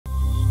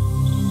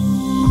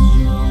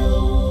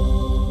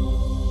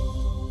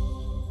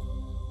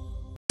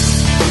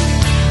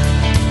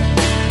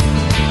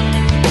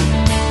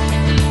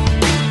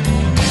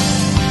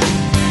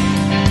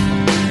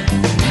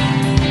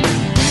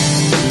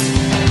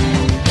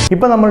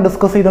ഇപ്പോൾ നമ്മൾ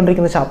ഡിസ്കസ്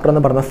ചെയ്തുകൊണ്ടിരിക്കുന്ന ചാപ്റ്റർ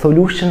എന്ന് പറയുന്നത്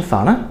സൊല്യൂഷൻസ്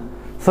ആണ്.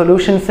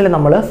 സൊല്യൂഷൻസിൽ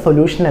നമ്മൾ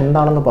സൊല്യൂഷൻ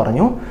എന്താണെന്ന്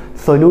പറഞ്ഞു,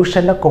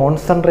 സൊല്യൂഷൻ്റെ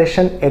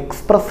കോൺസെൻട്രേഷൻ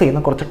എക്സ്പ്രസ്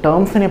ചെയ്യുന്ന കുറച്ച്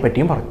ടേംസിനെ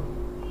പറ്റിയും പറഞ്ഞു.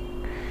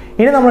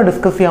 ഇനി നമ്മൾ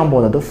ഡിസ്കസ് ചെയ്യാൻ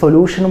പോകുന്നത്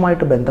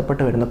സൊല്യൂഷനുമായിട്ട്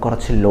ബന്ധപ്പെട്ട് വരുന്ന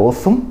കുറച്ച്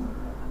ലോസും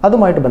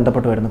അതുമായിട്ട്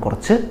ബന്ധപ്പെട്ട് വരുന്ന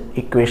കുറച്ച്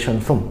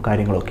ഇക്വേഷൻസും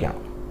കാര്യങ്ങളൊക്കെയാണ്.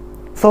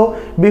 സോ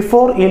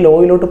ബിഫോർ ഈ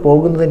ലോയിലോട്ട്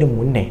പോകുന്നതിന്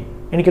മുന്നേ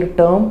എനിക്കൊരു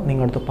ടേം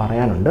നിങ്ങളടുത്ത്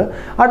പറയാനുണ്ട്.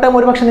 ആ ടേം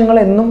ഒരുപക്ഷെ നിങ്ങൾ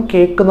എന്നും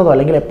കേൾക്കുന്നതോ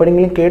അല്ലെങ്കിൽ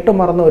എപ്പോഴെങ്കിലും കേട്ടു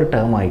മറന്ന ഒരു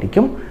ടേം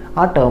ആയിരിക്കും.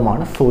 ആ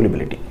ടേമാണ്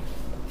സോലിബിലിറ്റി.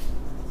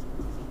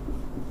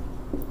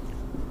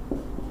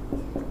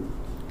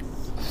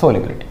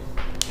 സോലിബിലിറ്റി.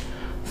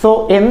 സോ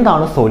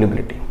എന്താണ്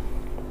സോലിബിലിറ്റി?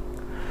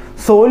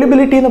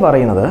 സോലിബിലിറ്റി എന്ന്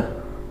പറയുന്നത്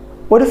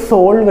ഒരു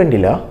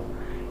സോൾവെൻറ്റിൽ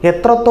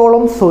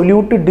എത്രത്തോളം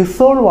സൊല്യൂട്ട്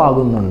ഡിസോൾവ്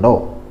ആകുന്നുണ്ടോ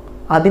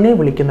അതിനെ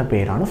വിളിക്കുന്ന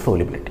പേരാണ്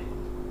സോലിബിലിറ്റി.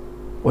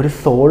 ഒരു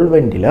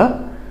സോൾവെൻറ്റിൽ,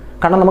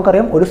 കാരണം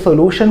നമുക്കറിയാം ഒരു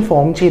സൊല്യൂഷൻ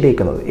ഫോം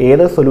ചെയ്തേക്കുന്നത്,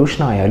 ഏത്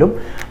സൊല്യൂഷൻ ആയാലും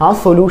ആ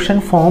സൊല്യൂഷൻ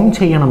ഫോം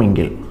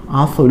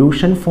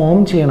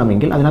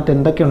ചെയ്യണമെങ്കിൽ അതിനകത്ത്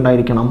എന്തൊക്കെ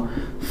ഉണ്ടായിരിക്കണം?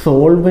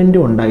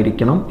 സോൾവെൻറ്റും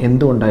ഉണ്ടായിരിക്കണം,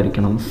 എന്തും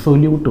ഉണ്ടായിരിക്കണം?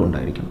 സൊല്യൂട്ടും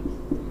ഉണ്ടായിരിക്കണം.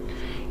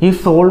 ഈ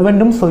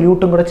സോൾവെൻറ്റും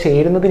സൊല്യൂട്ടും കൂടെ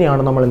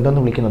ചേരുന്നതിനെയാണ് നമ്മൾ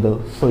എന്തെന്ന് വിളിക്കുന്നത്?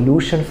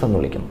 സൊല്യൂഷൻസ് എന്ന്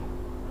വിളിക്കുന്നത്.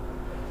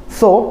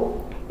 സോ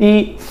ഈ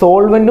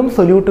സോൾവെൻറ്റും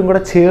സൊല്യൂട്ടും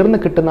കൂടെ ചേർന്ന്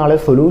കിട്ടുന്ന ആളെ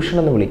സൊല്യൂഷൻ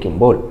എന്ന്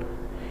വിളിക്കുമ്പോൾ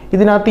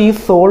ഇതിനകത്ത് ഈ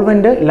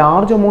സോൾവെൻറ്റ്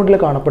ലാർജ് എമൗണ്ടിൽ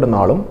കാണപ്പെടുന്ന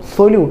ആളും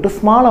സൊല്യൂട്ട്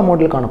സ്മാൾ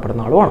എമൗണ്ടിൽ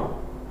കാണപ്പെടുന്ന ആളുമാണ്.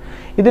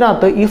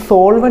 ഇതിനകത്ത് ഈ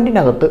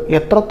സോൾവെൻറ്റിനകത്ത്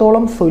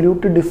എത്രത്തോളം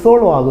സൊല്യൂട്ട്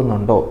ഡിസോൾവ്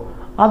ആകുന്നുണ്ടോ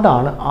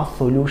അതാണ് ആ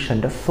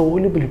സൊല്യൂഷൻ്റെ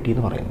സോലിബിലിറ്റി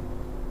എന്ന് പറയുന്നത്.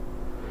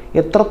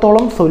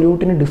 എത്രത്തോളം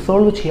സൊല്യൂട്ടിന്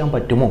ഡിസോൾവ് ചെയ്യാൻ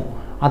പറ്റുമോ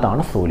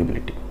അതാണ്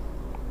സോലിബിലിറ്റി.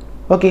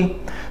 ഓക്കെ.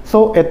 സോ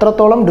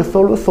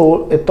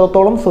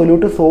എത്രത്തോളം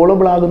സൊല്യൂട്ട്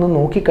സോളബിൾ ആകുന്നു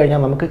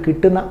നോക്കിക്കഴിഞ്ഞാൽ നമുക്ക്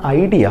കിട്ടുന്ന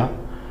ഐഡിയ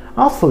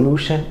ആ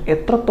സൊല്യൂഷൻ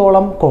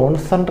എത്രത്തോളം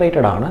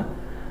കോൺസെൻട്രേറ്റഡ് ആണ്,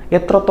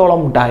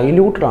 എത്രത്തോളം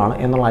ഡൈല്യൂട്ടഡ് ആണ്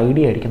എന്നുള്ള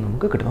ഐഡിയ ആയിരിക്കും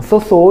നമുക്ക് കിട്ടുന്നത്. സോ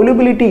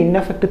സോലിബിലിറ്റി ഇൻ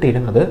എഫക്റ്റ്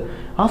തരുന്നത്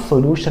ആ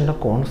സൊല്യൂഷൻ്റെ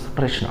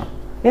കോൺസെൻട്രേഷനാണ്.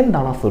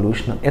 എന്താണ് ആ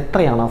സൊല്യൂഷൻ,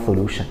 എത്രയാണ് ആ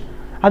സൊല്യൂഷൻ,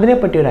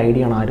 അതിനെപ്പറ്റി ഒരു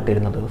ഐഡിയ ആണ് ആര്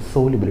തരുന്നത്?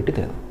 സോലിബിലിറ്റി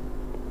തരുന്നത്.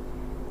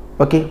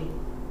 ഓക്കെ.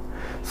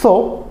 സോ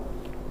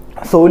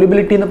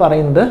സോലിബിലിറ്റി എന്ന്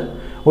പറയുന്നത്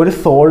ഒരു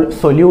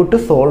സൊല്യൂട്ട്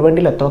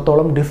സോൾവെൻറ്റിൽ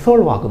എത്രത്തോളം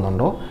ഡിസോൾവ്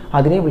ആകുന്നുണ്ടോ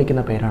അതിനെ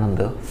വിളിക്കുന്ന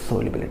പേരാണെന്ത്?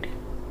 സോലിബിലിറ്റി.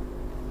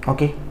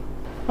 ഓക്കെ.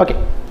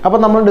 അപ്പോൾ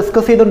നമ്മൾ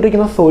ഡിസ്കസ്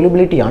ചെയ്തുകൊണ്ടിരിക്കുന്ന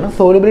സോലിബിലിറ്റിയാണ്.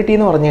 സോലിബിലിറ്റി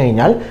എന്ന് പറഞ്ഞു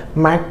കഴിഞ്ഞാൽ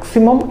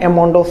മാക്സിമം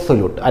എമൗണ്ട് ഓഫ്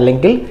സൊല്യൂട്ട്,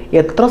 അല്ലെങ്കിൽ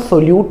എത്ര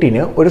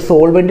സൊല്യൂട്ടിന് ഒരു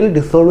സോൾവെൻറ്റിൽ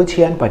ഡിസോൾവ്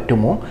ചെയ്യാൻ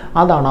പറ്റുമോ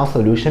അതാണ് ആ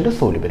സൊല്യൂഷൻ്റെ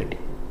സോലിബിലിറ്റി.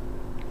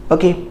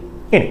 ഓക്കെ.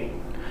 ഇനി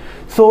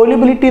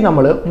സോലിബിലിറ്റി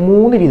നമ്മൾ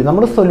 3 രീതി,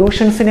 നമ്മൾ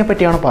സൊല്യൂഷൻസിനെ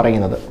പറ്റിയാണ്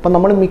പറയുന്നത്. അപ്പം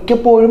നമ്മൾ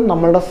മിക്കപ്പോഴും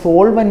നമ്മളുടെ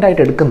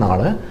സോൾവെൻ്റായിട്ട് എടുക്കുന്ന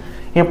ആൾ,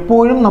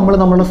 എപ്പോഴും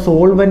നമ്മളുടെ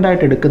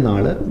സോൾവെൻ്റായിട്ട് എടുക്കുന്ന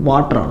ആൾ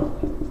വാട്ടറാണ്.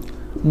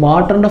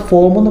 വാട്ടറിൻ്റെ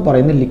ഫോം എന്ന്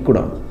പറയുന്നത്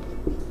ലിക്വിഡാണ്.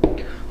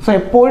 സോ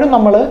എപ്പോഴും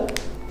നമ്മൾ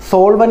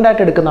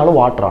സോൾവെൻ്റായിട്ട് എടുക്കുന്ന ആൾ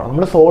വാട്ടറാണ്.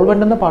 നമ്മൾ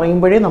സോൾവെൻ്റ് എന്ന്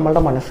പറയുമ്പോഴേ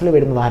നമ്മളുടെ മനസ്സിൽ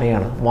വരുന്നത്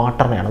ആരെയാണ്?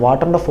 വാട്ടറിനെയാണ്.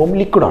 വാട്ടറിൻ്റെ ഫോം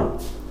ലിക്വിഡാണ്.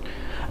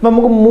 അപ്പോൾ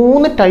നമുക്ക്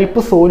 3 ടൈപ്പ്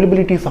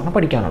സോലിബിലിറ്റീസാണ്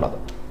പഠിക്കാനുള്ളത്.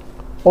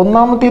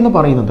 ഒന്നാമത്തേന്ന്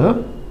പറയുന്നത്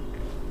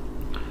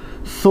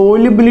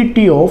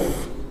solubility of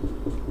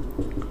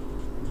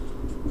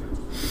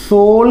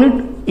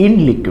solid in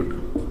liquid.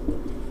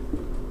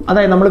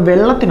 അതായത് നമ്മുടെ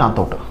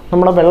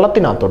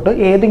വെള്ളത്തിനകത്തോട്ട്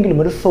ഏതെങ്കിലും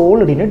ഒരു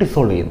സോളിഡിനെ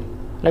ഡിസോൾവ് ചെയ്യുന്നു,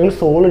 അല്ലെങ്കിൽ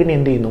സോളിഡിനെ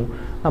എന്ത് ചെയ്യുന്നു?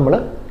 നമ്മൾ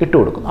ഇട്ട്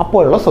കൊടുക്കുന്നു.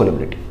 അപ്പോഴുള്ള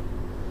സോലിബിലിറ്റി.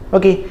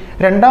 ഓക്കെ.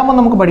 രണ്ടാമത്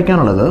നമുക്ക്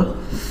പഠിക്കാനുള്ളത്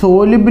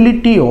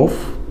solubility of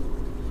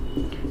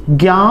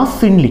gas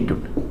in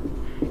liquid.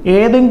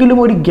 ഏതെങ്കിലും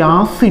ഒരു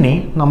ഗ്യാസിനെ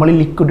നമ്മൾ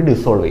ലിക്വിഡ്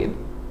ഡിസോൾവ് ചെയ്യുന്നു.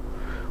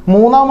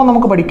 മൂന്നാമത്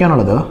നമുക്ക്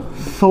പഠിക്കാനുള്ളത്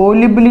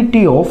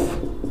solubility of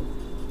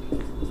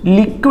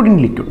liquid in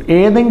liquid.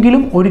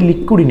 ഏതെങ്കിലും ഒരു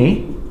ലിക്വിഡിനെ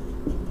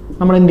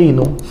നമ്മൾ എന്ത്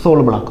ചെയ്യുന്നു?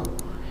 സോൾബിൾ ആക്കും.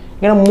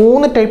 ഇങ്ങനെ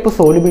 3 ടൈപ്പ്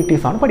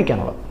സോലിബിലിറ്റീസാണ്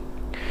പഠിക്കാനുള്ളത്.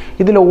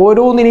 ഇതിൽ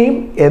ഓരോന്നിനെയും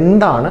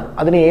എന്താണ്,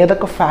 അതിന്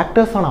ഏതൊക്കെ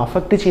ഫാക്ടേഴ്സാണ്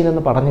അഫക്റ്റ്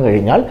ചെയ്യുന്നതെന്ന് പറഞ്ഞു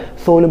കഴിഞ്ഞാൽ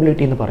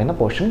സോലിബിലിറ്റി എന്ന് പറയുന്ന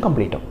പോർഷൻ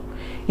കംപ്ലീറ്റ് ആവും.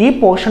 ഈ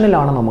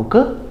പോർഷനിലാണ് നമുക്ക്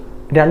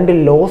 2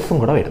 ലോസും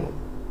കൂടെ വരുന്നത്.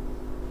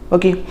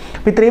 ഓക്കെ.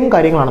 അപ്പോൾ ഇത്രയും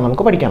കാര്യങ്ങളാണ്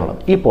നമുക്ക് പഠിക്കാനുള്ളത്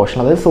ഈ പോർഷൻ,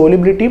 അതായത്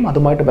സോലിബിലിറ്റിയും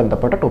അതുമായിട്ട്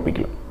ബന്ധപ്പെട്ട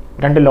ടോപ്പിക്കിൽ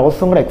 2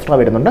 ലോസും കൂടെ എക്സ്ട്രാ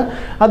വരുന്നുണ്ട്.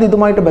 അത്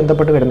ഇതുമായിട്ട്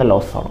ബന്ധപ്പെട്ട് വരുന്ന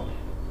ലോസാണ്.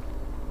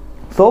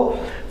 സോ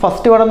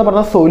ഫസ്റ്റ് വേർഡ് എന്ന്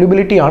പറഞ്ഞാൽ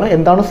സോലിബിലിറ്റി ആണ്.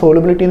 എന്താണ്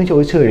സോലിബിലിറ്റി എന്ന്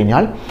ചോദിച്ചു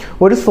കഴിഞ്ഞാൽ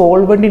ഒരു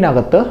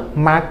സോൾവെൻറ്റിനകത്ത്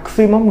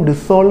മാക്സിമം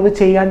ഡിസോൾവ്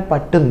ചെയ്യാൻ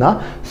പറ്റുന്ന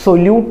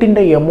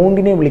സൊല്യൂട്ടിൻ്റെ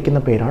എമൗണ്ടിനെ വിളിക്കുന്ന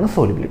പേരാണ്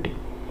സോലിബിലിറ്റി.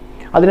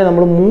 അതിനെ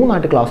നമ്മൾ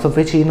 3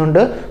 ക്ലാസിഫൈ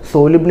ചെയ്യുന്നുണ്ട്.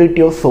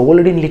 Solubility of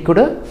solid in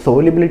liquid,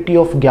 solubility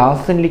of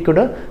gas in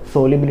liquid,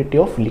 solubility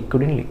of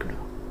liquid in liquid.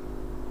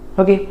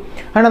 Okay.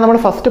 അങ്ങനെ നമ്മൾ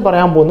ഫസ്റ്റ്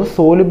പറയാൻ പോകുന്നത്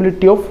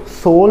solubility of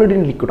solid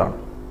in ലിക്വിഡാണ്.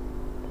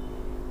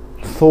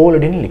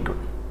 Solid in liquid.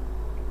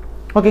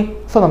 Okay.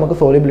 So നമുക്ക്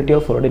solubility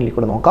of solid in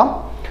liquid നോക്കാം.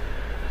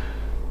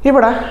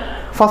 ഇവിടെ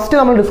first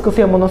നമ്മൾ discuss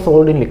ചെയ്യാൻ പോകുന്ന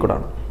സോളിഡ് ഇൻ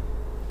ലിക്വിഡാണ്.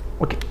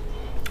 ഓക്കെ.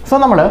 സോ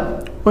നമ്മൾ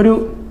ഒരു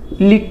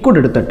ലിക്വിഡ്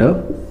എടുത്തിട്ട്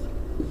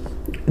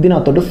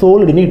ഇതിനകത്തോട്ട്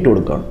സോളിഡിനെ ഇട്ട്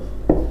കൊടുക്കുകയാണ്.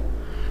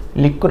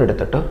 ലിക്വിഡ്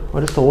എടുത്തിട്ട്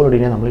ഒരു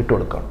സോളിഡിനെ നമ്മൾ ഇട്ട്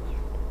കൊടുക്കുകയാണ്.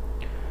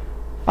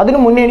 ഇതിനു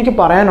മുന്നേ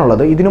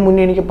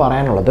എനിക്ക്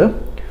പറയാനുള്ളത്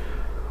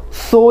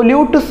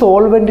സൊല്യൂട്ട്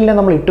സോൾവെൻറ്റിനെ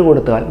നമ്മൾ ഇട്ട്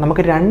കൊടുത്താൽ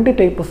നമുക്ക് 2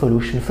 ടൈപ്പ്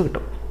സൊല്യൂഷൻസ്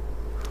കിട്ടും.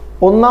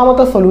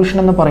 ഒന്നാമത്തെ സൊല്യൂഷൻ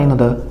എന്ന്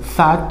പറയുന്നത്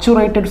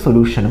സാച്ചുറേറ്റഡ്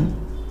സൊല്യൂഷനും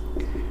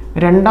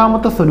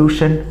രണ്ടാമത്തെ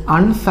സൊല്യൂഷൻ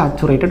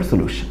അൺസാച്ചുറേറ്റഡ്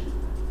സൊല്യൂഷൻ.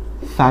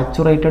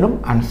 സാച്ചുറേറ്റഡും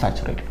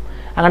അൺസാച്ചുറേറ്റഡും.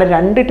 അങ്ങനെ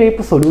 2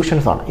 ടൈപ്പ്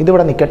സൊല്യൂഷൻസ് ആണ്.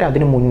 ഇതിവിടെ നിൽക്കട്ടെ.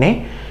 അതിന് മുന്നേ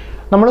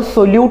നമ്മൾ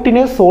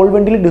സൊല്യൂട്ടിനെ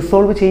സോൾവെൻറ്റിൽ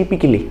ഡിസോൾവ്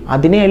ചെയ്യിപ്പിക്കില്ലേ,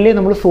 അതിനെയല്ലേ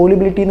നമ്മൾ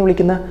സോലിബിലിറ്റി എന്ന്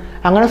വിളിക്കുന്നത്.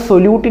 അങ്ങനെ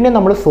സൊല്യൂട്ടിനെ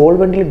നമ്മൾ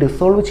സോൾവെൻറ്റിൽ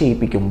ഡിസോൾവ്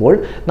ചെയ്യിപ്പിക്കുമ്പോൾ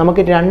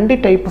നമുക്ക് 2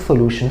 ടൈപ്പ്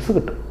സൊല്യൂഷൻസ്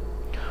കിട്ടും.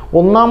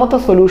 ഒന്നാമത്തെ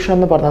സൊല്യൂഷൻ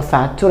എന്ന് പറഞ്ഞാൽ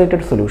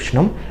സാച്ചുറേറ്റഡ്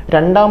സൊല്യൂഷനും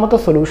രണ്ടാമത്തെ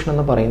സൊല്യൂഷൻ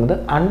എന്ന് പറയുന്നത്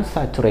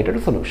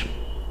അൺസാച്ചുറേറ്റഡ് സൊല്യൂഷൻ.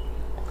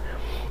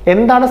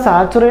 എന്താണ്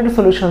സാച്ചുറേറ്റഡ്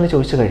സൊല്യൂഷൻ എന്ന്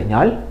ചോദിച്ചു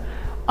കഴിഞ്ഞാൽ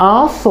ആ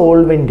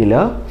സോൾവെൻറ്റിൽ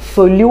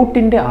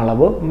സൊല്യൂട്ടിൻ്റെ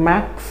അളവ്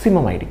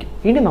മാക്സിമം ആയിരിക്കും.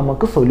 ഇനി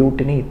നമുക്ക്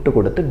സൊല്യൂട്ടിനെ ഇട്ട്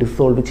കൊടുത്ത്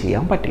ഡിസോൾവ്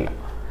ചെയ്യാൻ പറ്റില്ല.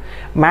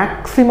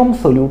 മാക്സിമം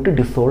സൊല്യൂട്ട്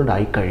ഡിസോൾവ്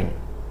ആയി കഴിഞ്ഞു.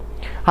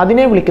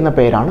 അതിനെ വിളിക്കുന്ന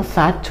പേരാണ്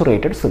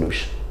സാച്ചുറേറ്റഡ്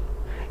സൊല്യൂഷൻ.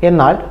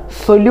 എന്നാൽ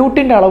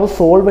സൊല്യൂട്ടിൻ്റെ അളവ്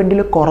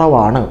സോൾവെൻറ്റിൽ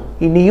കുറവാണ്,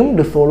 ഇനിയും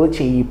ഡിസോൾവ്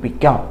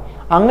ചെയ്യിപ്പിക്കാം,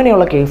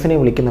 അങ്ങനെയുള്ള കേസിനെ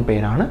വിളിക്കുന്ന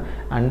പേരാണ്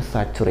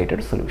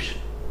അൺസാച്ചുറേറ്റഡ് സൊല്യൂഷൻ.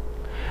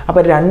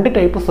 അപ്പോൾ 2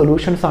 ടൈപ്പ്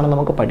സൊല്യൂഷൻസ് ആണ്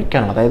നമുക്ക്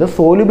പഠിക്കാനുള്ളത്. അതായത്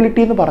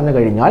സോലിബിലിറ്റി എന്ന് പറഞ്ഞു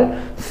കഴിഞ്ഞാൽ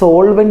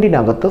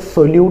സോൾവെൻറ്റിനകത്ത്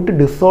സൊല്യൂട്ട്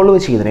ഡിസോൾവ്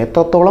ചെയ്തതിന്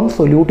എത്രത്തോളം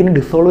സൊല്യൂട്ടിന്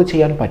ഡിസോൾവ്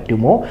ചെയ്യാൻ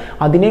പറ്റുമോ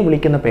അതിനെ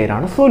വിളിക്കുന്ന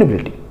പേരാണ്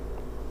സോലിബിലിറ്റി.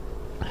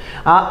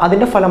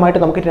 അതിൻ്റെ ഫലമായിട്ട്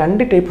നമുക്ക്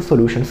 2 ടൈപ്പ്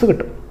സൊല്യൂഷൻസ്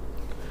കിട്ടും.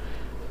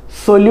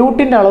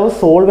 സൊല്യൂട്ടിൻ്റെ അളവ്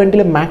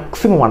സോൾവെൻറ്റിൽ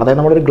മാക്സിമമാണ്. അതായത്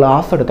നമ്മളൊരു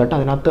ഗ്ലാസ് എടുത്തിട്ട്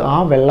അതിനകത്ത് ആ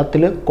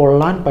വെള്ളത്തിൽ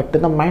കൊള്ളാൻ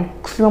പറ്റുന്ന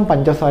മാക്സിമം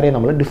പഞ്ചസാരയെ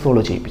നമ്മൾ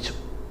ഡിസോൾവ് ചെയ്യിപ്പിച്ചു.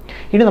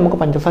 ഇനി നമുക്ക്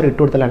പഞ്ചസാര ഇട്ട്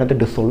കൊടുത്താൽ അതിനകത്ത്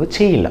ഡിസോൾവ്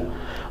ചെയ്യില്ല.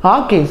 ആ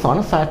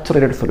കേസാണ്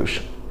സാച്ചുറേറ്റഡ്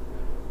സൊല്യൂഷൻ.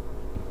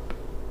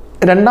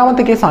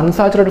 രണ്ടാമത്തെ കേസ്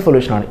അൺസാച്ചുറേറ്റഡ്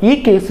സൊല്യൂഷനാണ്. ഈ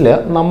കേസിൽ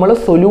നമ്മൾ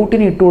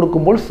സൊല്യൂട്ടിന് ഇട്ട്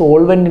കൊടുക്കുമ്പോൾ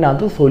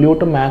സോൾവെൻറ്റിനകത്ത്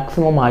സൊല്യൂട്ട്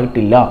മാക്സിമം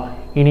ആയിട്ടില്ല,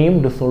 ഇനിയും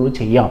ഡിസോൾവ്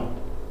ചെയ്യാം.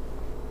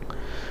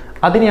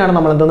 അതിനെയാണ്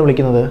നമ്മൾ എന്തെന്ന്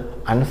വിളിക്കുന്നത്,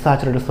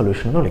 അൺസാച്ചുറേറ്റഡ്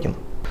സൊല്യൂഷൻ എന്ന്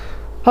വിളിക്കുന്നത്.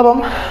 അപ്പം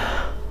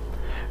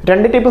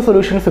 2 ടൈപ്പ്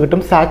സൊല്യൂഷൻസ്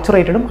കിട്ടും,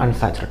 സാച്ചുറേറ്റഡും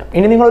അൺസാച്ചുറേറ്റഡും.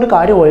 ഇനി നിങ്ങളൊരു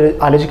കാര്യം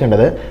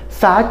ആലോചിക്കേണ്ടത്,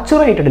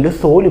 സാച്ചുറേറ്റഡിൽ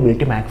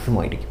സോലിബിലിറ്റി മാക്സിമം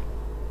ആയിരിക്കും.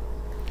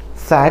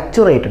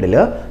 സാച്ചുറേറ്റഡിൽ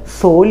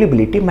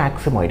സോലിബിലിറ്റി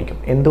മാക്സിമം ആയിരിക്കും.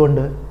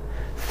 എന്തുകൊണ്ട്?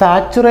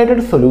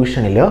 സാച്ചുറേറ്റഡ്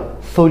സൊല്യൂഷനിൽ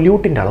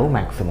സൊല്യൂട്ടിൻ്റെ അളവ്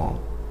മാക്സിമമാണ്.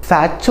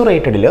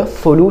 സാച്ചുറേറ്റഡിൽ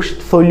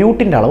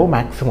സൊല്യൂട്ടിൻ്റെ അളവ്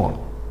മാക്സിമമാണ്.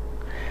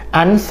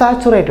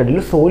 അൺസാച്ചുറേറ്റഡിൽ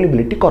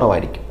സോലിബിലിറ്റി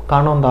കുറവായിരിക്കും.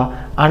 കാരണം എന്താ?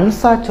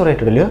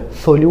 അൺസാച്ചുറേറ്റഡിൽ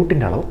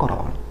സൊല്യൂട്ടിൻ്റെ അളവ്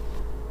കുറവാണ്.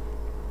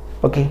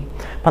 ഓക്കെ,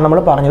 അപ്പം നമ്മൾ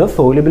പറഞ്ഞത്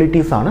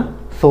സോലിബിലിറ്റീസ് ആണ്.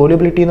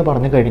 സോലിബിലിറ്റി എന്ന്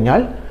പറഞ്ഞു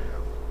കഴിഞ്ഞാൽ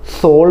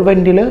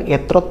സോൾവെൻറ്റിൽ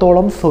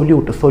എത്രത്തോളം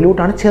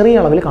സൊല്യൂട്ടാണ്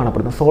ചെറിയ അളവിൽ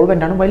കാണപ്പെടുന്നത്,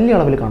 സോൾവെൻ്റാണ് വലിയ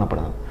അളവിൽ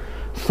കാണപ്പെടുന്നത്.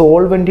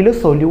 സോൾവെൻറ്റിൽ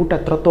സൊല്യൂട്ട്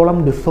എത്രത്തോളം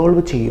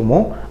ഡിസോൾവ് ചെയ്യുമോ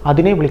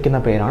അതിനെ വിളിക്കുന്ന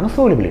പേരാണ്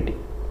സോലിബിലിറ്റി.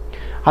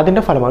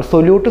 അതിൻ്റെ ഫലമായി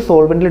സൊല്യൂട്ട്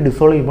സോൾവെൻറ്റിൽ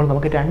ഡിസോൾവ് ചെയ്യുമ്പോൾ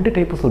നമുക്ക് 2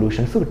 ടൈപ്പ്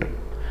സൊല്യൂഷൻസ് കിട്ടും.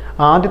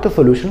 ആദ്യത്തെ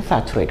സൊല്യൂഷൻ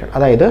സാച്ചുറേറ്റഡ്,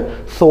 അതായത്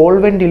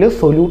സോൾവെൻറ്റിൽ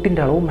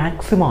സൊല്യൂട്ടിൻ്റെ അളവ്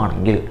മാക്സിമം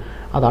ആണെങ്കിൽ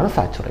അതാണ്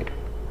സാച്ചുറേറ്റഡ്.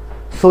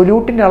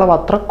 സൊല്യൂട്ടിൻ്റെ അളവ്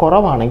അത്ര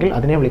കുറവാണെങ്കിൽ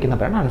അതിനെ വിളിക്കുന്ന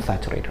പേരാണ്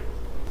അൺസാച്ചുറേറ്റഡ്.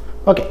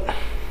 ഓക്കെ,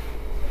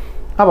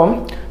 അപ്പം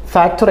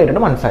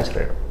സാച്ചുറേറ്റഡും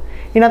അൺസാച്ചുറേറ്റഡും.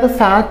 ഇതിനകത്ത്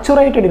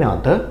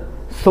സാച്ചുറേറ്റഡിനകത്ത്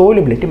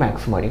സോലിബിലിറ്റി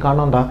മാക്സിമം ആയിരിക്കും.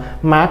 കാരണം എന്താ?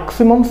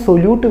 മാക്സിമം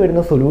സൊല്യൂട്ട്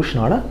വരുന്ന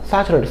സൊല്യൂഷനാണ്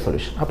സാച്ചുറേറ്റഡ്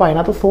സൊല്യൂഷൻ. അപ്പോൾ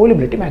അതിനകത്ത്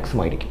സോലിബിലിറ്റി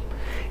മാക്സിമം ആയിരിക്കും.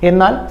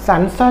 എന്നാൽ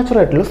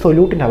അൺസാച്ചുറേറ്റഡിൽ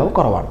സൊല്യൂട്ടിൻ്റെ അളവ്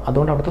കുറവാണ്,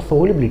 അതുകൊണ്ട് അവിടുത്തെ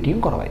സോലിബിലിറ്റിയും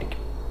കുറവായിരിക്കും.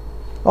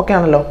 ഓക്കെ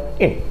ആണല്ലോ.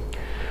 ഇനി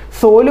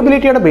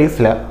സോലിബിലിറ്റിയുടെ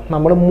ബേസിൽ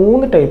നമ്മൾ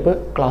 3 ടൈപ്പ്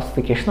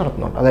ക്ലാസിഫിക്കേഷൻ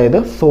നടത്തുന്നുണ്ട്. അതായത്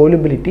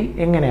സോലിബിലിറ്റി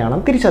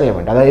എങ്ങനെയാണെന്ന് തിരിച്ചറിയാൻ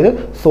വേണ്ടി. അതായത്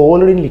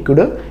solid in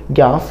liquid,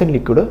 gas in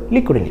liquid,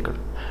 liquid in liquid.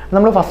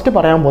 നമ്മൾ ഫസ്റ്റ്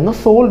പറയാൻ പോകുന്ന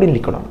സോളിഡ് ഇൻ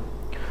ലിക്വിഡാണ്.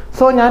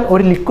 സോ ഞാൻ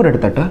ഒരു ലിക്വിഡ്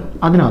എടുത്തിട്ട്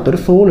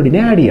അതിനകത്തൊരു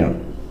സോളിഡിനെ ആഡ് ചെയ്യാണ്.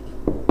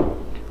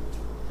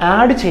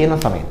 ആഡ് ചെയ്യുന്ന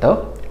സമയത്ത്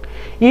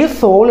ഈ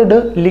സോളിഡ്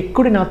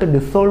ലിക്വിഡിനകത്ത്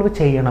ഡിസോൾവ്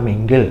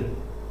ചെയ്യണമെങ്കിൽ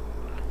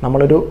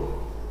നമ്മളൊരു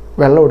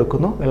വെള്ളം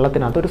എടുക്കുന്നു,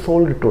 വെള്ളത്തിനകത്ത് ഒരു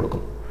സോളിഡ്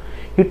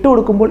ഇട്ട്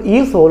കൊടുക്കുമ്പോൾ ഈ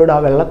സോളിഡ് ആ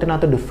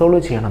വെള്ളത്തിനകത്ത്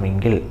ഡിസോൾവ്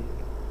ചെയ്യണമെങ്കിൽ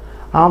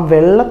ആ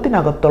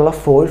വെള്ളത്തിനകത്തുള്ള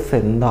ഫോഴ്സ്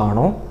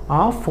എന്താണോ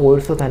ആ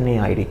ഫോഴ്സ്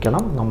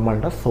തന്നെയായിരിക്കണം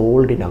നമ്മളുടെ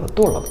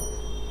സോളിഡിനകത്തുള്ളത്.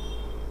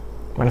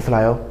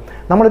 മനസ്സിലായോ?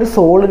 നമ്മളൊരു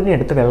സോളിഡിനെ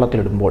എടുത്ത്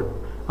വെള്ളത്തിലിടുമ്പോൾ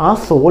ആ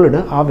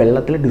സോളിഡ് ആ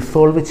വെള്ളത്തിൽ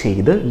ഡിസോൾവ്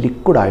ചെയ്ത്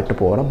ലിക്വിഡായിട്ട്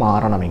പോലെ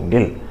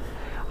മാറണമെങ്കിൽ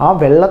ആ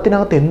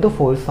വെള്ളത്തിനകത്ത് എന്ത്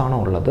ഫോഴ്സാണോ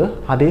ഉള്ളത്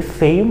അതേ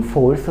സെയിം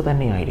ഫോഴ്സ്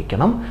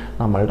തന്നെയായിരിക്കണം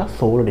നമ്മളുടെ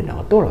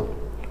സോളിഡിനകത്തുള്ളത്.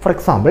 ഫോർ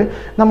എക്സാമ്പിൾ,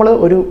 നമ്മൾ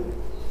ഒരു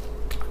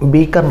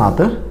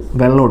ബീക്കറിനകത്ത്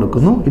വെള്ളം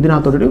എടുക്കുന്നു,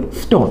 ഇതിനകത്തൊരു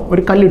സ്റ്റോൺ,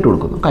 ഒരു കല്ലിട്ട്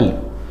കൊടുക്കുന്നു,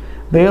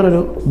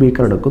 വേറൊരു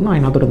ബീക്കർ എടുക്കുന്നു,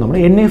 അതിനകത്തൊരു നമ്മൾ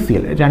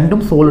NaCl,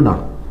 രണ്ടും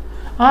സോളിഡാണ്.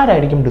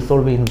 ആരായിരിക്കും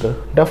ഡിസോൾവ് ചെയ്യുന്നത്?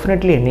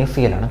 ഡെഫിനറ്റ്ലി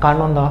NaCl ആണ്.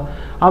 കാരണം എന്താ?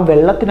 ആ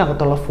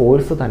വെള്ളത്തിനകത്തുള്ള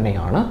ഫോഴ്സ്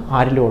തന്നെയാണ്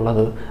ആരിലും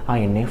ഉള്ളത്, ആ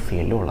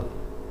NaCl ഉള്ളത്.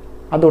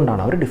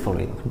 അതുകൊണ്ടാണ് അവർ ഡിസോൾവ്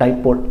ചെയ്യുന്നത്.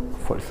 ഡൈപോൾ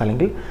ഫോഴ്സ്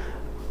അല്ലെങ്കിൽ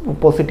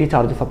positive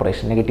charge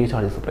separation, negative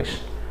charge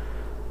separation.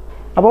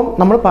 അപ്പം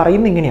നമ്മൾ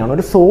പറയുന്നത് ഇങ്ങനെയാണ്,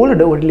 ഒരു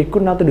സോളിഡ് ഒരു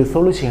ലിക്വിഡിനകത്ത്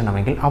ഡിസോൾവ്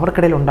ചെയ്യണമെങ്കിൽ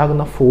അവർക്കിടയിൽ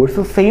ഉണ്ടാകുന്ന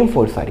ഫോഴ്സ് സെയിം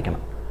ഫോഴ്സ്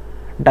ആയിരിക്കണം.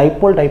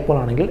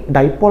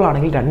 ഡൈപോൾ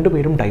ആണെങ്കിൽ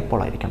രണ്ടുപേരും ഡൈപോൾ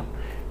ആയിരിക്കണം.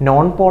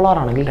 നോൺ പോളാർ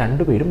ആണെങ്കിൽ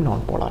രണ്ടുപേരും നോൺ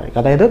പോളാർ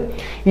ആയിരിക്കും. അതായത്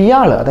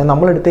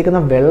നമ്മൾ എടുത്തേക്കുന്ന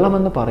വെള്ളം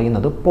എന്ന്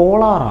പറയുന്നത്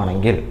പോളാർ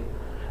ആണെങ്കിൽ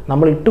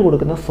നമ്മൾ ഇട്ട്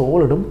കൊടുക്കുന്ന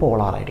സോളിഡും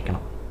പോളാർ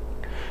ആയിരിക്കണം.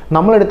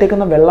 നമ്മൾ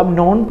എടുത്തേക്കുന്ന വെള്ളം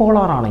നോൺ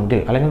പോളാർ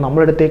ആണെങ്കിൽ, അല്ലെങ്കിൽ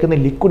നമ്മൾ എടുത്തേക്കുന്ന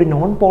ലിക്വിഡ്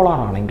നോൺ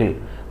പോളാർ ആണെങ്കിൽ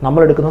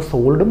നമ്മൾ എടുക്കുന്ന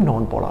സോളിഡും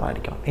നോൺ പോളാർ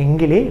ആയിരിക്കണം.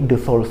 എങ്കിലേ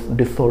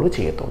ഡിസോൾവ്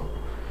ചെയ്യത്തുള്ളൂ.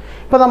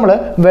 ഇപ്പോൾ നമ്മൾ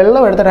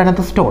വെള്ളം എടുത്തിട്ട്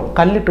അതിനകത്ത് സ്റ്റോൺ,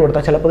 കല്ലിട്ട്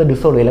കൊടുത്താൽ ചിലപ്പോൾ അത്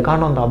ഡിസോൾവ് ചെയ്യില്ല.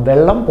 കാരണം എന്താ?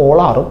 വെള്ളം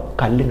പോളാറും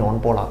കല്ല് നോൺ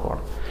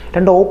പോളാറുമാണ്.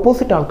 രണ്ട്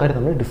ഓപ്പോസിറ്റ് ആൾക്കാർ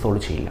നമ്മൾ ഡിസോൾവ്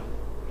ചെയ്യില്ല.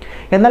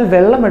 എന്നാൽ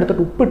വെള്ളം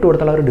എടുത്തിട്ട് ഉപ്പിട്ട്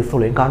കൊടുത്താൽ അവർ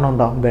ഡിസോൾവ് ചെയ്യും. കാരണം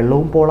എന്താ?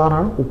 വെള്ളവും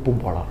പോളാറാണ്, ഉപ്പും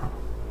പോളാറാണ്.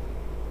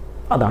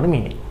 അതാണ്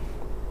മീനിങ്.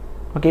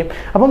 ഓക്കെ,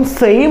 അപ്പം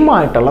സെയിം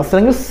ആയിട്ടുള്ള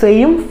അല്ലെങ്കിൽ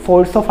സെയിം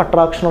ഫോഴ്സ് ഓഫ്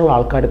അട്രാക്ഷൻ ഉള്ള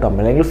ആൾക്കാർ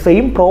തമ്മിൽ അല്ലെങ്കിൽ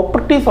സെയിം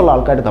പ്രോപ്പർട്ടീസ് ഉള്ള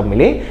ആൾക്കാർ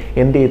തമ്മിൽ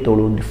എന്ത്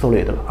ചെയ്യത്തുള്ളൂ? ഡിസോൾവ്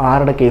ചെയ്തുള്ളൂ.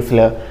 ആരുടെ കേസിൽ?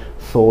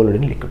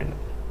 സോളിഡിൻ ലിക്വിഡിന്.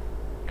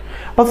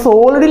 അപ്പോൾ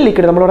സോളിഡിൻ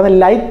ലിക്വിഡ് നമ്മൾ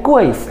പറയുന്നത് ലൈക്ക്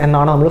വൈസ്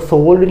എന്നാണ് നമ്മൾ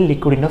സോളിഡിൻ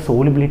ലിക്വിഡിൻ്റെ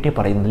സോളിബിലിറ്റി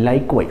പറയുന്നത്.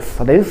 ലൈക്ക് വൈസ്,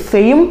 അതായത്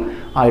സെയിം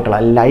ആയിട്ടുള്ള,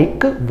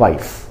 ലൈക്ക്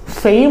വൈസ്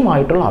സെയിം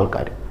ആയിട്ടുള്ള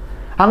ആൾക്കാർ.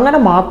 അങ്ങനെ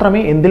മാത്രമേ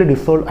എന്തിൽ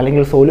ഡിസോൾവ്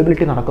അല്ലെങ്കിൽ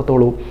സോളിബിലിറ്റി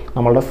നടക്കത്തുള്ളൂ?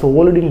 നമ്മളുടെ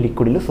സോളിഡിൻ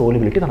ലിക്വിഡിൽ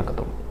സോളിബിലിറ്റി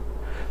നടക്കത്തുള്ളൂ.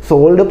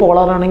 സോളിഡ്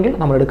പോളാർ ആണെങ്കിൽ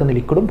നമ്മൾ എടുക്കുന്ന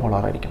ലിക്വിഡും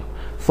പോളാർ ആയിരിക്കണം.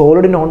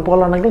 സോളിഡ് നോൺ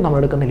പോളാർ ആണെങ്കിൽ നമ്മൾ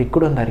എടുക്കുന്ന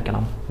ലിക്വിഡ്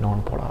എന്തായിരിക്കണം? നോൺ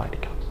പോളാർ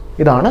ആയിരിക്കണം.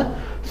 ഇതാണ്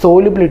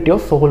സോളിബിലിറ്റി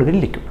ഓഫ് സോളിഡിൻ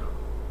ലിക്വിഡ്.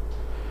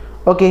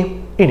 ഓക്കെ,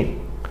 ഇനി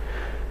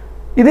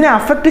ഇതിനെ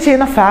അഫക്റ്റ്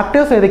ചെയ്യുന്ന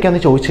ഫാക്ടേഴ്സ്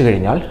ഏതൊക്കെയാണെന്ന് ചോദിച്ചു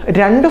കഴിഞ്ഞാൽ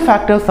 2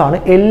 ഫാക്ടേഴ്സാണ്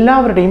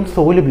എല്ലാവരുടെയും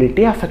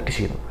സോലിബിലിറ്റി അഫക്റ്റ്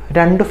ചെയ്യുന്നത്.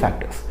 2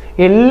 ഫാക്ടേഴ്സ്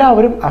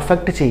എല്ലാവരും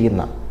അഫക്റ്റ്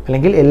ചെയ്യുന്ന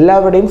അല്ലെങ്കിൽ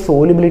എല്ലാവരുടെയും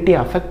സോലിബിലിറ്റി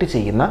അഫക്റ്റ്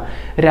ചെയ്യുന്ന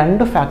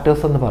 2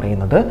 ഫാക്ടേഴ്സ് എന്ന്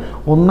പറയുന്നത്,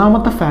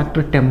 ഒന്നാമത്തെ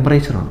ഫാക്ടർ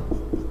ടെമ്പറേച്ചറാണ്,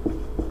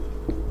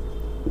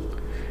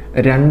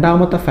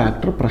 രണ്ടാമത്തെ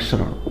ഫാക്ടർ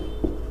പ്രഷറാണ്.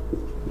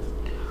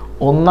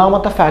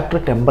 ഒന്നാമത്തെ ഫാക്ടർ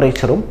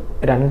ടെമ്പറേച്ചറും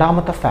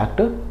രണ്ടാമത്തെ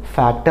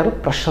ഫാക്ടർ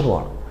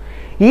പ്രഷറുമാണ്.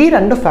 ഈ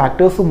 2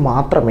 ഫാക്ടേഴ്സും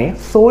മാത്രമേ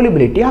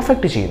സോലിബിലിറ്റി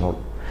അഫക്റ്റ് ചെയ്യുന്നുള്ളൂ.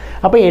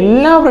 അപ്പോൾ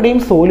എല്ലാവരുടെയും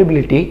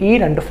സോലിബിലിറ്റി ഈ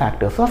 2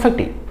 ഫാക്ടേഴ്സ്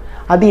അഫക്റ്റ് ചെയ്യും.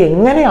 അത്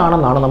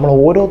എങ്ങനെയാണെന്നാണ് നമ്മൾ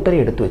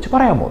ഓരോരുത്തരെയും എടുത്തു വെച്ച്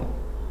പറയാൻ പോകുന്നത്.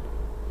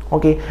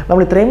 ഓക്കെ,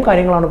 നമ്മൾ ഇത്രയും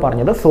കാര്യങ്ങളാണ്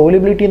പറഞ്ഞത്.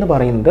 സോലിബിലിറ്റി എന്ന്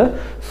പറയുന്നത്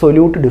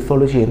സൊല്യൂട്ട്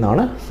ഡിസോൾവ്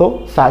ചെയ്യുന്നതാണ്. So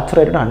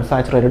saturated,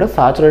 unsaturated,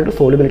 saturated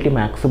solubility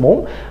മാക്സിമവും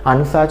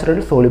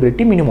unsaturated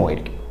solubility minimum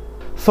ആയിരിക്കും.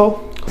 സോ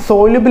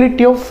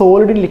സോലിബിലിറ്റി ഓഫ്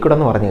സോളിഡിൻ ലിക്വിഡ്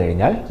എന്ന് പറഞ്ഞു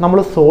കഴിഞ്ഞാൽ നമ്മൾ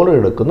സോളിഡ്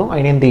എടുക്കുന്നു,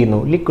 അതിനെ എന്ത്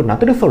ചെയ്യുന്നു?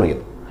 ലിക്വിഡിനകത്ത് ഡിസോൾവ്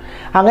ചെയ്യുന്നു.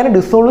 അങ്ങനെ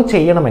ഡിസോൾവ്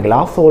ചെയ്യണമെങ്കിൽ,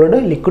 ആ സോളിഡ്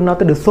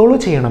ലിക്വിഡിനകത്ത് ഡിസോൾവ്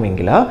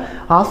ചെയ്യണമെങ്കിൽ,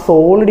 ആ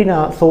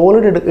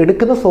സോളിഡ്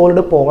എടുക്കുന്ന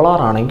സോളിഡ്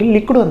പോളാർ ആണെങ്കിൽ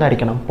ലിക്വിഡ്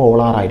എന്തായിരിക്കണം?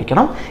 പോളാർ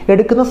ആയിരിക്കണം.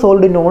 എടുക്കുന്ന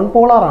സോളിഡ് നോൺ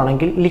പോളാർ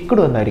ആണെങ്കിൽ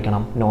ലിക്വിഡ്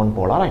എന്തായിരിക്കണം? നോൺ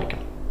പോളാർ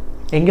ആയിരിക്കണം.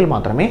 എങ്കിൽ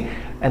മാത്രമേ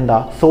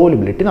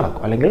സോലിബിലിറ്റി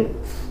നടക്കും, അല്ലെങ്കിൽ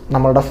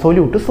നമ്മളുടെ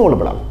സൊല്യൂട്ട്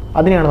സോളിബിൾ ആകും.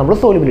 അതിനെയാണ് നമ്മൾ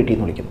സോലിബിലിറ്റി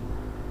എന്ന് വിളിക്കുന്നത്.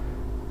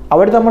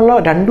 അവർ തമ്മിലുള്ള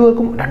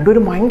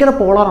രണ്ടുപേരും ഭയങ്കര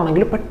പോളാർ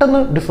ആണെങ്കിൽ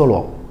പെട്ടെന്ന് ഡിസോൾവ്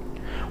ആകും.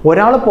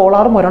 ഒരാൾ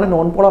പോളാറും ഒരാൾ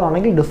നോൺ പോളാർ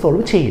ആണെങ്കിൽ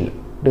ഡിസോൾവ് ചെയ്യില്ല.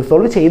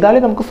 ഡിസോൾവ് ചെയ്താലേ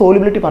നമുക്ക്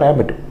സോലിബിലിറ്റി പറയാൻ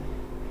പറ്റും.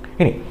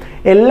 ഇനി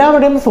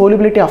എല്ലാവരുടെയും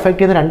സോലിബിലിറ്റി അഫക്റ്റ്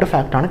ചെയ്യുന്ന 2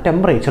 ഫാക്ടറാണ്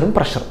ടെമ്പറേച്ചറും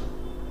പ്രഷറും.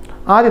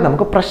 ആദ്യം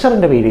നമുക്ക്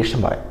പ്രഷറിൻ്റെ വേരിയേഷൻ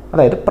പറയാം.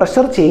 അതായത്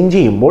പ്രഷർ ചേഞ്ച്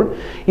ചെയ്യുമ്പോൾ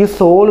ഈ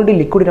സോളിഡ്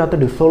ലിക്വിഡിനകത്ത്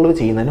ഡിസോൾവ്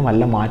ചെയ്യുന്നതിന്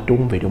വല്ല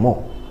മാറ്റവും വരുമോ?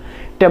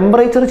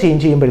 ടെമ്പറേച്ചർ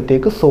ചേഞ്ച്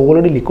ചെയ്യുമ്പോഴത്തേക്ക്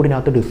സോളിഡ്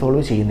ലിക്വിഡിനകത്ത്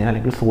ഡിസോൾവ് ചെയ്യുന്നതിന്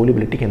അല്ലെങ്കിൽ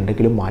സോലിബിലിറ്റിക്ക്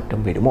എന്തെങ്കിലും മാറ്റം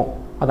വരുമോ?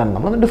 അതാണ്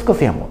നമ്മൾ ഡിസ്കസ്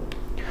ചെയ്യാൻ പോകുന്നത്.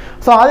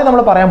 സോ ആദ്യം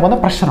നമ്മൾ പറയാൻ പോകുന്ന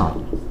പ്രഷറാണ്.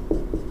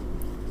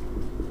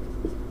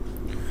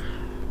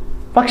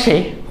 പക്ഷേ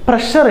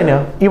പ്രഷറിന്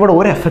ഇവിടെ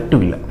ഒരു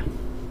എഫക്റ്റും ഇല്ല.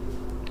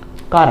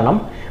 കാരണം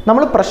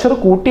നമ്മൾ പ്രഷർ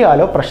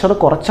കൂട്ടിയാലോ പ്രഷർ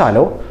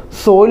കുറച്ചാലോ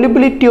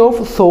സോലിബിലിറ്റി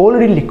ഓഫ്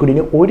സോളിഡിൻ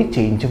ലിക്വിഡിന് ഒരു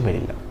ചേഞ്ചും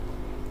വരില്ല.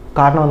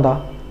 കാരണം എന്താ?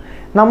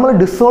 നമ്മൾ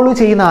ഡിസോൾവ്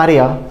ചെയ്യുന്ന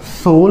ആരെയാ?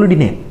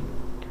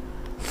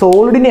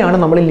 സോളിഡിനെയാണ്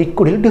നമ്മൾ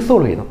ലിക്വിഡിൽ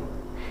ഡിസോൾവ് ചെയ്യുന്നത്.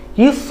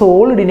 ഈ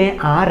സോളിഡിനെ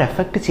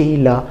എഫക്റ്റ്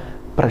ചെയ്യില്ല?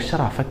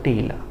 പ്രഷർ അഫക്റ്റ്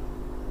ചെയ്യില്ല.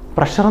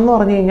 പ്രഷർ എന്ന്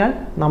പറഞ്ഞു കഴിഞ്ഞാൽ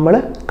നമ്മൾ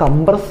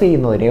കംപ്രസ്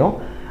ചെയ്യുന്നതിനെയോ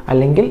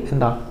അല്ലെങ്കിൽ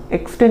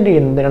എക്സ്റ്റെൻഡ്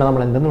ചെയ്യുന്നതിനാണ്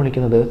നമ്മൾ എന്തെന്ന്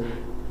വിളിക്കുന്നത്?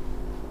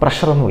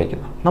 പ്രഷർ എന്ന്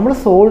വിളിക്കുന്നത്. നമ്മൾ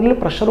സോളിഡിൽ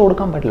പ്രഷർ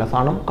കൊടുക്കാൻ പറ്റില്ല.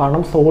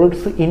 കാരണം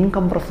സോളിഡ്സ്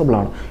ഇൻകംപ്രസിബിൾ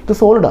ആണ്. ഇത്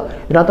സോളിഡാണ്,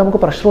 ഇതിനകത്ത് നമുക്ക്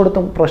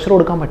പ്രഷർ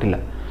കൊടുക്കാൻ പറ്റില്ല.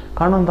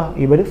 കാരണം എന്താ?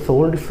 ഇവർ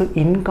സോളിഡ്സ്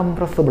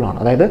ഇൻകംപ്രസിബിൾ ആണ്.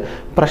 അതായത്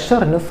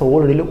പ്രഷറിന്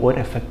സോളിഡിൽ ഒരു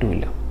എഫക്റ്റും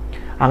ഇല്ല.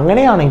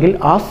 അങ്ങനെയാണെങ്കിൽ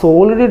ആ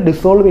സോളിഡ്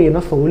ഡിസോൾവ്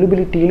ചെയ്യുന്ന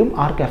സോലിബിലിറ്റിയിലും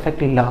ആർക്ക്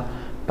എഫക്റ്റ് ഇല്ല?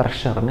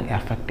 പ്രഷറിന്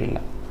എഫക്റ്റ് ഇല്ല.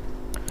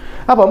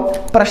 അപ്പം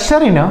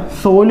പ്രഷറിന്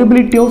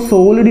സോലിബിലിറ്റി ഓഫ്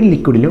സോളിഡിൻ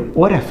ലിക്വിഡിൽ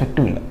ഒരു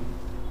എഫക്റ്റും ഇല്ല.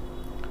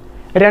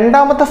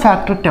 രണ്ടാമത്തെ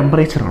ഫാക്ടർ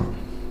ടെമ്പറേച്ചറാണ്.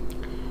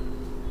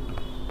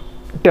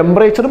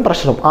 ടെമ്പറേച്ചറും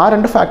പ്രഷറും ആ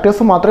 2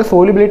 ഫാക്ടേഴ്സും മാത്രമേ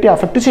സോലിബിലിറ്റി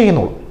അഫക്റ്റ്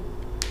ചെയ്യുന്നുള്ളൂ.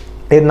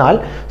 എന്നാൽ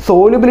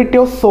സോലിബിലിറ്റി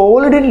ഓഫ്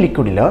സോളിഡിൻ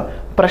ലിക്വിഡിൽ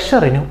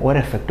പ്രഷറിന് ഒരു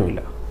എഫക്റ്റും ഇല്ല.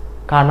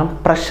 കാരണം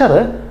പ്രഷർ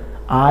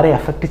ആരെ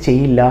അഫക്റ്റ്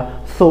ചെയ്യില്ല?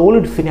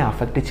 സോളിഡ്സിനെ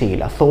അഫക്റ്റ്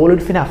ചെയ്യില്ല.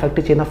 സോളിഡ്സിനെ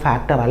അഫക്റ്റ് ചെയ്യുന്ന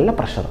ഫാക്ടർ അല്ല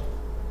പ്രഷർ.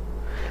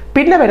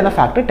 പിന്നെ വരുന്ന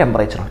ഫാക്ടർ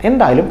ടെമ്പറേച്ചറാണ്.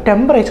 എന്തായാലും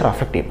ടെമ്പറേച്ചർ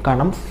അഫക്റ്റ് ചെയ്യും.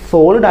 കാരണം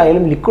സോളിഡ്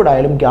ആയാലും ലിക്വിഡ്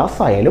ആയാലും ഗ്യാസ്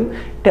ആയാലും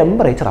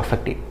ടെമ്പറേച്ചർ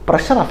അഫക്റ്റ് ചെയ്യും.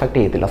 പ്രഷർ അഫക്റ്റ്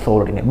ചെയ്യത്തില്ല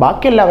സോളിഡിനെ.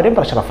 ബാക്കി എല്ലാവരെയും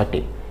പ്രഷർ അഫക്റ്റ്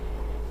ചെയ്യും.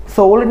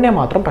 സോളിഡിനെ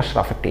മാത്രം പ്രഷർ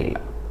അഫക്റ്റ് ചെയ്യില്ല.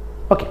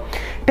 ഓക്കെ,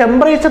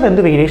 ടെമ്പറേച്ചർ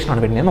എന്ത്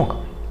വേരിയേഷനാണ് വരുന്നത് നോക്കാം.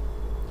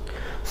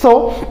 സോ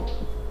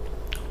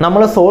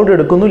നമ്മൾ സോളിഡ്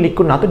എടുക്കുന്നു,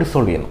 ലിക്വിഡിനകത്ത്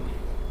ഡിസോൾവ് ചെയ്യുന്നു.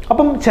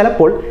 അപ്പം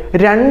ചിലപ്പോൾ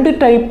 2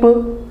 ടൈപ്പ്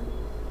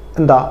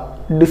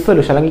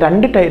ഡിസൊല്യൂഷൻ അല്ലെങ്കിൽ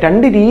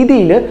 2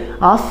 രീതിയിൽ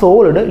ആ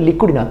സോളിഡ്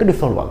ലിക്വിഡിനകത്ത്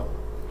ഡിസോൾവ് ആകും.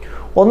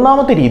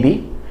 ഒന്നാമത്തെ രീതി,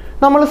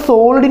 നമ്മൾ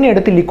സോളിഡിനെ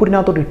എടുത്ത്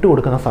ലിക്വിഡിനകത്തോട്ട് ഇട്ട്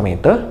കൊടുക്കുന്ന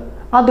സമയത്ത്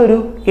അതൊരു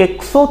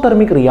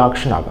എക്സോതെർമിക്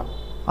റിയാക്ഷൻ ആകാം.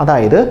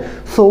 അതായത്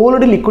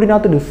സോളിഡ്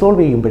ലിക്വിഡിനകത്ത്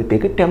ഡിസോൾവ്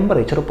ചെയ്യുമ്പോഴത്തേക്ക്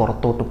ടെമ്പറേച്ചർ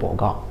പുറത്തോട്ട്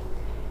പോകാം.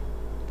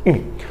 ഇനി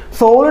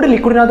സോളിഡ്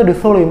ലിക്വിഡിനകത്ത്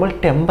ഡിസോൾവ് ചെയ്യുമ്പോൾ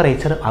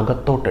ടെമ്പറേച്ചർ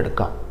അകത്തോട്ട്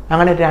എടുക്കാം.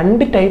 അങ്ങനെ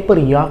 2 ടൈപ്പ്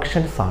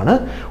റിയാക്ഷൻസ് ആണ്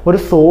ഒരു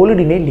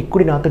സോളിഡിനെ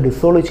ലിക്വിഡിനകത്ത്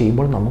ഡിസോൾവ്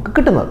ചെയ്യുമ്പോൾ നമുക്ക്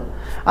കിട്ടുന്നത്.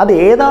 അത്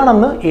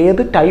ഏതാണെന്ന്,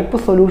 ഏത് ടൈപ്പ്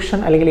സൊല്യൂഷൻ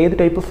അല്ലെങ്കിൽ ഏത്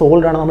ടൈപ്പ്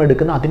സോളിഡാണ് നമ്മൾ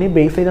എടുക്കുന്നത് അതിനെ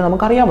ബേസ് ചെയ്ത്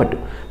നമുക്ക് അറിയാൻ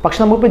പറ്റും. പക്ഷെ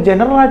നമുക്കിപ്പോൾ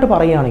ജനറലായിട്ട്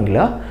പറയുകയാണെങ്കിൽ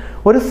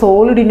ഒരു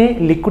സോളിഡിനെ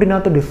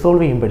ലിക്വിഡിനകത്ത്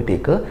ഡിസോൾവ്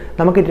ചെയ്യുമ്പോഴത്തേക്ക്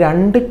നമുക്ക്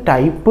 2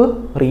 ടൈപ്പ്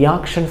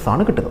റിയാക്ഷൻസ്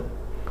ആണ് കിട്ടുന്നത്.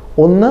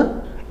 ഒന്ന്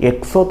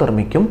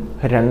എക്സോതെർമിക്കും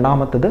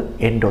രണ്ടാമത്തത്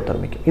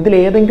എൻഡോതെർമിക്കും.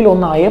 ഇതിലേതെങ്കിലും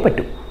ഒന്നായേ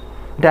പറ്റൂ,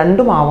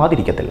 രണ്ടും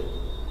ആവാതിരിക്കത്തില്ല.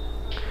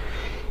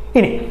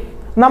 ഇനി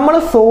നമ്മൾ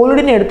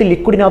സോളിഡിനെ എടുത്ത്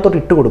ലിക്വിഡിനകത്തോട്ട്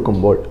ഇട്ട്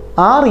കൊടുക്കുമ്പോൾ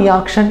ആ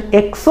റിയാക്ഷൻ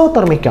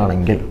എക്സോതെർമിക്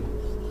ആണെങ്കിൽ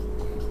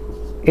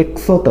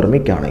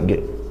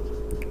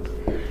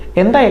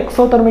എന്താ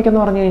എക്സോതെർമിക്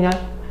എന്ന് പറഞ്ഞു കഴിഞ്ഞാൽ?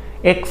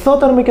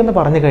 എക്സോതെർമിക് എന്ന്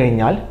പറഞ്ഞു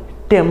കഴിഞ്ഞാൽ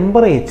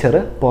ടെമ്പറേച്ചർ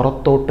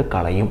പുറത്തോട്ട്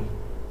കളയും,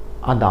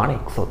 അതാണ്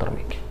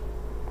എക്സോതെർമിക്.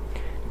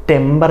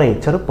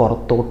 ടെമ്പറേച്ചർ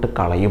പുറത്തോട്ട്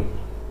കളയും,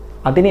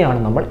 അതിനെയാണ്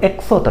നമ്മൾ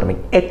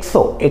എക്സോതെർമിക്.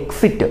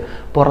 എക്സിറ്റ്,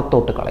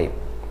 പുറത്തോട്ട് കളയും.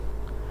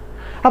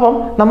 അപ്പം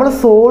നമ്മൾ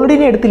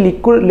സോളിഡിനെ എടുത്ത്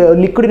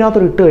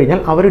ലിക്വിഡിനകത്തോട്ട് ഇട്ട്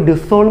കഴിഞ്ഞാൽ അവർ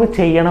ഡിസോൾവ്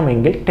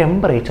ചെയ്യണമെങ്കിൽ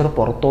ടെമ്പറേച്ചർ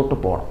പുറത്തോട്ട്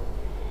പോകണം.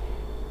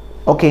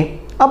 ഓക്കെ,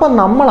 അപ്പം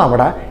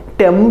നമ്മളവിടെ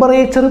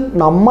ടെമ്പറേച്ചർ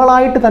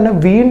നമ്മളായിട്ട് തന്നെ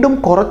വീണ്ടും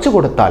കുറച്ച്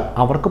കൊടുത്താൽ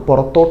അവർക്ക്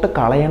പുറത്തോട്ട്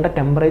കളയേണ്ട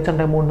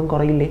ടെമ്പറേച്ചറിൻ്റെ എമൗണ്ടും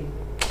കുറയില്ലേ?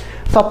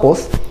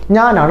 സപ്പോസ്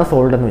ഞാനാണ്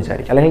സോളിഡ് എന്ന്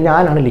വിചാരിക്കുക, അല്ലെങ്കിൽ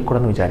ഞാനാണ് ലിക്വിഡ്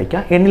എന്ന്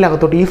വിചാരിക്കുക.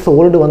 എന്നിലകത്തോട്ട് ഈ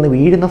സോളിഡ് വന്ന്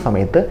വീഴുന്ന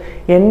സമയത്ത്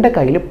എൻ്റെ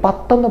കയ്യിൽ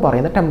 10 എന്ന്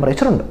പറയുന്ന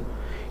ടെമ്പറേച്ചർ ഉണ്ട്.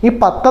 ഈ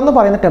 10 എന്ന്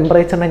പറയുന്ന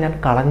ടെമ്പറേച്ചറിനെ ഞാൻ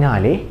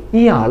കളഞ്ഞാലേ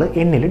ഇയാൾ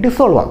എന്നിൽ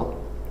ഡിസോൾവ് ആകും.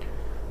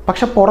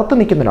 പക്ഷെ പുറത്ത്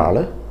നിൽക്കുന്ന ഒരാൾ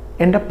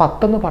എൻ്റെ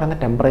 10 എന്ന് പറയുന്ന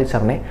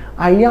ടെമ്പറേച്ചറിനെ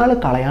അയാൾ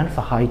കളയാൻ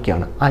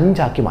സഹായിക്കുകയാണ്, 5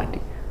 ആക്കി മാറ്റി.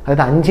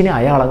 അതായത് 5നെ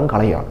അയാളങ്ങ്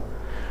കളയുകയാണ്.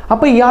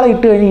 അപ്പോൾ ഇയാളെ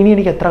ഇട്ട് കഴിഞ്ഞ് ഇനി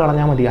എനിക്ക് എത്ര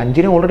കളഞ്ഞാൽ മതി?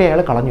 5നെ ഓൾറെഡി അയാൾ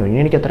കളഞ്ഞു, ഇനി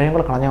എനിക്ക് എത്രയും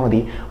കൂടെ കളഞ്ഞാൽ മതി?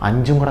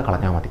 5ഉം കൂടെ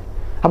കളഞ്ഞാൽ മതി.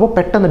 അപ്പോൾ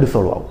പെട്ടെന്ന്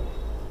ഡിസോൾവ് ആവും.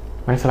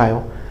 മനസ്സിലായോ?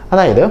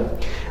 അതായത്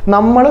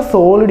നമ്മൾ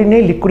സോളിഡിനെ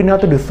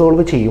ലിക്വിഡിനകത്ത്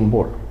ഡിസോൾവ്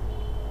ചെയ്യുമ്പോൾ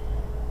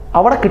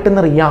അവിടെ കിട്ടുന്ന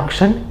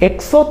റിയാക്ഷൻ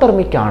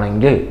എക്സോതെർമിക്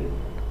ആണെങ്കിൽ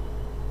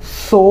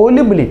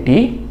സോലിബിലിറ്റി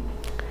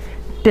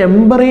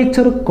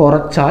ടെമ്പറേച്ചർ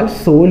കുറച്ചാൽ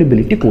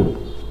സോലിബിലിറ്റി കൂടും.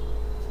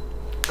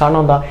 കാരണം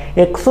എന്താ?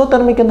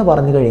 എക്സോതെർമിക് എന്ന്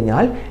പറഞ്ഞു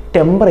കഴിഞ്ഞാൽ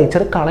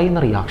ടെമ്പറേച്ചർ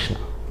കളയുന്ന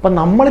റിയാക്ഷനാണ്. അപ്പം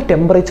നമ്മൾ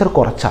ടെമ്പറേച്ചർ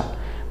കുറച്ചാൽ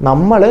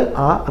നമ്മൾ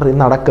ആ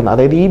നടക്കുന്ന,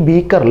 അതായത് ഈ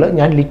ബീക്കറിൽ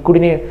ഞാൻ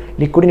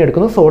ലിക്വിഡിനെ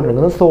എടുക്കുന്നു,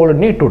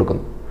 സോളിഡിനെ ഇട്ട്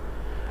കൊടുക്കുന്നു.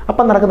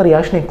 അപ്പം നടക്കുന്ന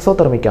റിയാക്ഷൻ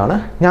എക്സോതെർമിക് ആണ്.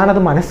 ഞാനത്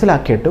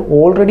മനസ്സിലാക്കിയിട്ട്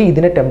ഓൾറെഡി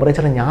ഇതിൻ്റെ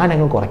ടെമ്പറേച്ചർ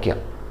ഞാനങ്ങ് കുറയ്ക്കുക.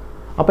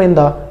 അപ്പോൾ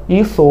എന്താ? ഈ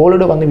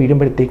സോളിഡ് വന്ന്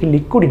വീഴുമ്പോഴത്തേക്ക്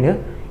ലിക്വിഡിന്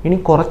ഇനി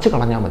കുറച്ച്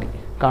കളഞ്ഞാൽ മതി,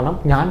 കാരണം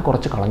ഞാൻ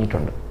കുറച്ച്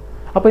കളഞ്ഞിട്ടുണ്ട്.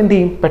 അപ്പോൾ എന്ത്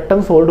ചെയ്യും?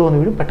 പെട്ടെന്ന് സോളിഡ് വന്ന്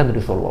വീഴും, പെട്ടെന്ന്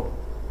ഡിസോൾവ് ആവും.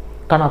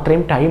 കാരണം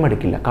അത്രയും ടൈം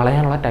എടുക്കില്ല,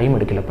 കളയാനുള്ള ടൈം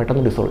എടുക്കില്ല,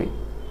 പെട്ടെന്ന് ഡിസോൾവ് ചെയ്യും.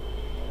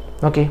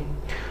 ഓക്കെ,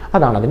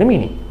 അതാണ് അതിൻ്റെ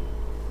മീനിങ്.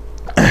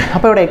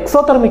 അപ്പോൾ ഇവിടെ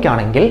എക്സോതെർമിക്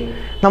ആണെങ്കിൽ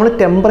നമ്മൾ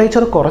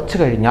ടെമ്പറേച്ചർ കുറച്ച്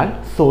കഴിഞ്ഞാൽ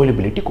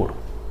സോലിബിലിറ്റി കൂടും.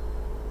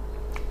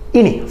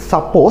 ഇനി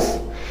സപ്പോസ്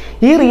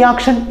ഈ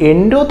റിയാക്ഷൻ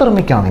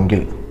എൻഡോതെർമിക്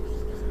ആണെങ്കിൽ,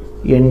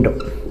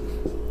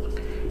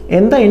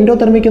 എന്താ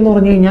എൻഡോതെർമിക് എന്ന്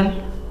പറഞ്ഞു കഴിഞ്ഞാൽ?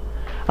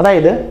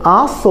 അതായത് ആ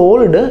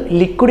സോളിഡ്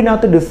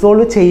ലിക്വിഡിനകത്ത്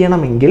ഡിസോൾവ്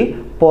ചെയ്യണമെങ്കിൽ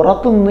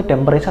പുറത്തു നിന്ന്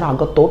ടെമ്പറേച്ചർ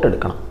അകത്തോട്ട്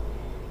എടുക്കണം.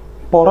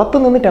 പുറത്തു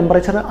നിന്ന്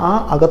ടെമ്പറേച്ചർ ആ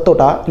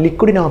അകത്തോട്ട്, ആ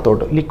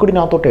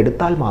ലിക്വിഡിനകത്തോട്ട്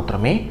എടുത്താൽ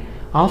മാത്രമേ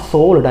ആ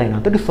സോളിഡ്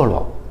അതിനകത്ത് ഡിസോൾവ്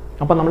ആവും.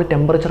 അപ്പോൾ നമ്മൾ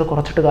ടെമ്പറേച്ചർ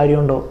കുറച്ചിട്ട്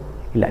കാര്യമുണ്ടോ?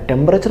 ഇല്ല.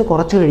 ടെമ്പറേച്ചർ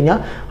കുറച്ച് കഴിഞ്ഞാൽ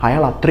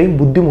അയാൾ അത്രയും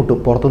ബുദ്ധിമുട്ടും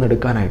പുറത്തുനിന്ന്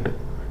എടുക്കാനായിട്ട്.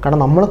 കാരണം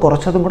നമ്മൾ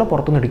കുറച്ചതും കൂടെ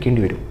പുറത്തുനിന്ന്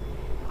എടുക്കേണ്ടി വരും.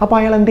 അപ്പോൾ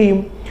അയാൾ എന്ത് ചെയ്യും?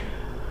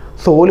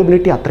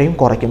 സോളിബിലിറ്റി അത്രയും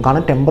കുറയ്ക്കും.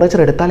 കാരണം ടെമ്പറേച്ചർ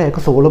എടുത്താലേ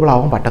അയാൾക്ക് സോളിബിൾ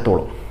ആവാൻ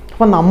പറ്റത്തുള്ളൂ.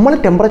 അപ്പോൾ നമ്മൾ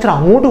ടെമ്പറേച്ചർ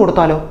അങ്ങോട്ട്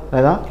കൊടുത്താലോ,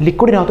 അതായത്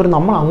ലിക്വിഡിനകത്തോട്ട്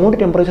നമ്മൾ അങ്ങോട്ട്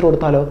ടെമ്പറേച്ചർ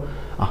കൊടുത്താലോ,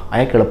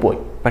 അയാൾക്ക് എളുപ്പമായി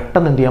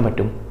പെട്ടെന്ന് എന്ത് ചെയ്യാൻ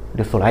പറ്റും?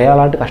 ഡിസോൾവ്.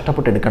 അയാളായിട്ട്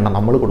കഷ്ടപ്പെട്ട് എടുക്കേണ്ട,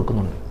 നമ്മൾ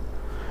കൊടുക്കുന്നുണ്ട്.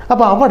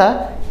 അപ്പോൾ അവിടെ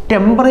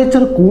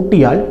ടെമ്പറേച്ചർ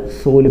കൂട്ടിയാൽ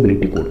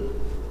സോലിബിലിറ്റി കൂടും.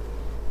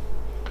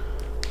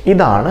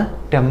 ഇതാണ്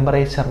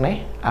ടെമ്പറേച്ചറിനെ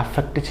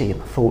അഫക്റ്റ്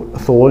ചെയ്യുന്ന,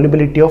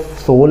 solubility of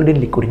solid in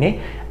ലിക്വിഡിനെ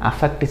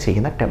affect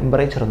ചെയ്യുന്ന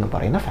ടെമ്പറേച്ചർ എന്ന്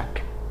പറയുന്ന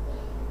ഫാക്ടർ.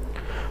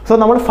 സോ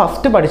നമ്മൾ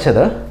ഫസ്റ്റ്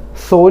പഠിച്ചത്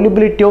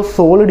solubility of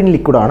solid in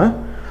ലിക്വിഡാണ്.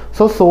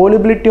 So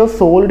solubility of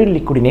solid in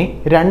ലിക്വിഡിനെ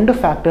 2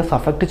 factors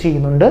affect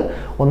ചെയ്യുന്നുണ്ട്,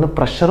 ഒന്ന്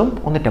പ്രഷറും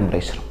ഒന്ന്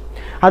ടെമ്പറേച്ചറും.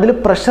 അതിൽ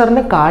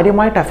പ്രഷറിന്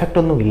കാര്യമായിട്ട് എഫക്റ്റ്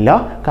ഒന്നുമില്ല,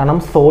 കാരണം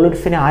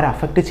സോളിഡ്സിനെ ആരും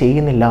അഫക്റ്റ്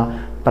ചെയ്യുന്നില്ല,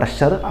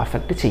 പ്രഷർ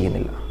അഫക്റ്റ്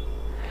ചെയ്യുന്നില്ല.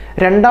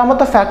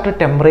 രണ്ടാമത്തെ factor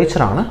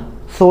ടെമ്പറേച്ചറാണ്.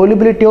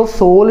 Solubility of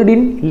solid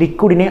in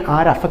ലിക്വിഡിനെ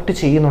ആര് അഫക്റ്റ്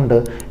ചെയ്യുന്നുണ്ട്?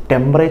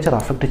 ടെമ്പറേച്ചർ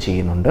അഫക്റ്റ്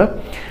ചെയ്യുന്നുണ്ട്.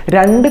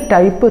 2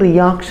 ടൈപ്പ്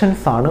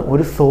റിയാക്ഷൻസ് ആണ്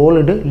ഒരു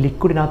സോളിഡ്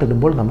ലിക്വിഡിനകത്ത്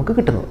ഇടുമ്പോൾ നമുക്ക്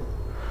കിട്ടുന്നത്.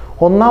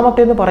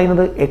 ഒന്നാമത്തേന്ന്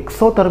പറയുന്നത്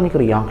എക്സോതെർമിക്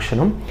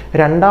റിയാക്ഷനും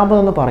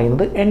രണ്ടാമതെന്ന്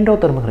പറയുന്നത്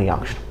എൻഡോതെർമിക്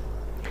റിയാക്ഷനും.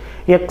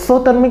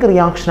 എക്സോതെർമിക്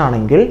റിയാക്ഷൻ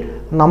ആണെങ്കിൽ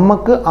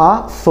നമുക്ക് ആ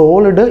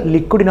സോളിഡ്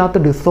ലിക്വിഡിനകത്ത്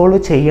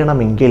ഡിസോൾവ്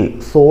ചെയ്യണമെങ്കിൽ,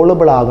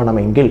 സോളുബിൾ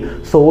ആകണമെങ്കിൽ,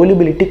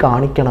 സോലിബിലിറ്റി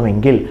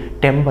കാണിക്കണമെങ്കിൽ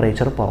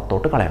ടെമ്പറേച്ചർ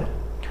പുറത്തോട്ട് കളയണം.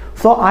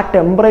 സോ ആ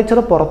ടെമ്പറേച്ചർ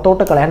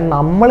പുറത്തോട്ട് കളയാൻ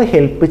നമ്മൾ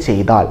ഹെൽപ്പ്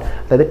ചെയ്താൽ,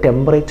 അതായത്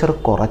ടെമ്പറേച്ചർ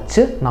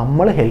കുറച്ച്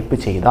നമ്മൾ ഹെൽപ്പ്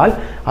ചെയ്താൽ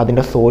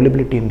അതിൻ്റെ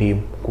സോലിബിലിറ്റി എന്ത് ചെയ്യും?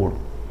 കൂടും.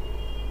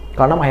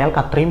 കാരണം അയാൾക്ക്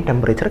അത്രയും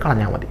ടെമ്പറേച്ചർ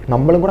കളഞ്ഞാൽ മതി,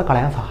 നമ്മളും കൂടെ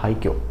കളയാൻ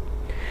സഹായിക്കും.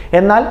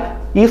 എന്നാൽ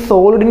ഈ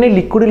സോളിഡിനെ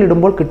ലിക്വിഡിൽ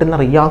ഇടുമ്പോൾ കിട്ടുന്ന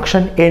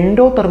റിയാക്ഷൻ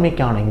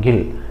എൻഡോതെർമിക് ആണെങ്കിൽ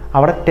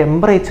അവിടെ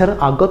ടെമ്പറേച്ചർ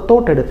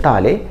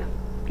അകത്തോട്ടെടുത്താലേ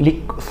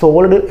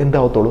സോളിഡ്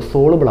എന്താവത്തുള്ളൂ?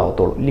 സോളുബിൾ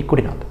ആവത്തുള്ളൂ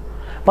ലിക്വിഡിനകത്ത്.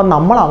 അപ്പം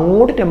നമ്മൾ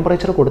അങ്ങോട്ട്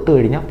ടെമ്പറേച്ചർ കൊടുത്തു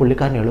കഴിഞ്ഞാൽ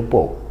പുള്ളിക്കാരൻ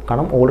എളുപ്പമാവും.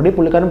 കാരണം ഓൾറെഡി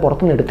പുള്ളിക്കാരൻ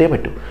പുറത്തുനിന്ന് എടുത്തേ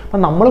പറ്റൂ. അപ്പം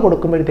നമ്മൾ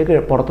കൊടുക്കുമ്പോഴത്തേക്ക്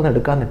പുറത്തുനിന്ന്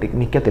എടുക്കാൻ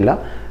നിൽക്കത്തില്ല,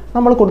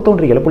 നമ്മൾ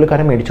കൊടുത്തുകൊണ്ടിരിക്കില്ല,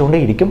 പുള്ളിക്കാരൻ മേടിച്ചുകൊണ്ടേ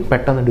ഇരിക്കും,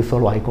 പെട്ടെന്ന്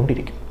ഡിസോൾവ്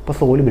ആയിക്കൊണ്ടിരിക്കും. അപ്പോൾ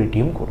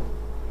സോലിബിലിറ്റിയും കൂടും.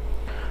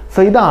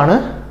 സോ ഇതാണ്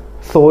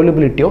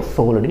solubility of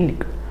solid in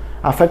liquid.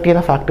 Affect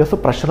ചെയ്യുന്ന ഫാക്ടേഴ്സ്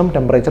പ്രഷറും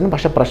ടെമ്പറേച്ചറും.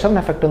 പക്ഷേ പ്രഷറിന്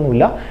എഫക്റ്റ്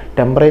ഒന്നുമില്ല,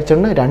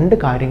 ടെമ്പറേച്ചറിന് രണ്ട്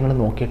കാര്യങ്ങൾ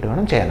നോക്കിയിട്ട്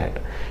വേണം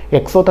ചെയ്യാനായിട്ട്.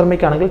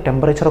 എക്സോതെർമിക് ആണെങ്കിൽ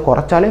ടെമ്പറേച്ചർ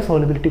കുറച്ചാലേ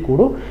സോളിബിലിറ്റി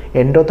കൂടൂ,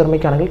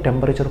 എൻഡോതെർമിക് ആണെങ്കിൽ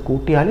ടെമ്പറേച്ചർ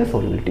കൂട്ടിയാലേ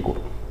സോളിബിലിറ്റി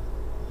കൂടും.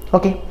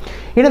 ഓക്കെ,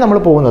 ഇനി നമ്മൾ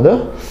പോകുന്നത്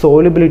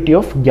solubility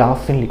of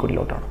gas in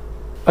ലിക്വിഡിലോട്ടാണ്.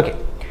 Okay,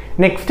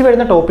 next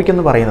വരുന്ന ടോപ്പിക്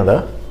എന്ന് പറയുന്നത്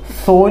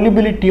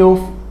solubility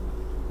of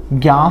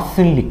gas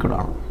in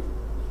ലിക്വിഡാണ്.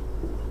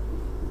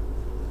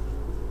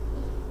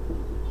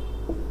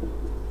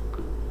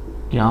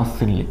 Gas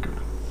in liquid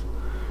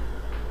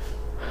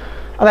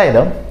അതായത്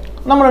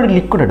നമ്മളൊരു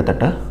ലിക്വിഡ്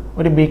എടുത്തിട്ട്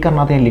ഒരു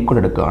ബീക്കറിനകത്ത് ഞാൻ ലിക്വിഡ്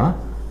എടുക്കുകയാണ്,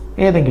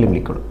 ഏതെങ്കിലും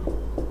ലിക്വിഡ്,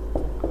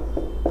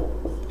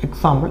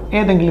 എക്സാമ്പിൾ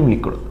ഏതെങ്കിലും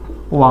ലിക്വിഡ്,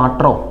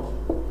 വാട്ടറോ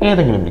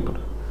ഏതെങ്കിലും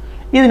ലിക്വിഡ്,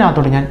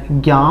 ഇതിനകത്തോട്ട് ഞാൻ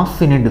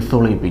ഗ്യാസിനെ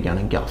ഡിസോൾവ്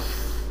ചെയ്യിപ്പിക്കുകയാണ്.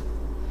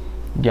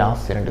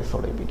 ഗ്യാസിനെ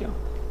ഡിസോൾവ് ചെയ്യിപ്പിക്കുകയാണ്.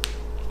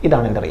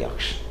 ഇതാണ് എൻ്റെ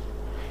റിയാക്ഷൻ.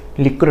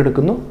 ലിക്വിഡ്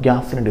എടുക്കുന്നു,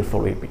 ഗ്യാസിനെ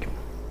ഡിസോൾവ് ചെയ്യിപ്പിക്കും.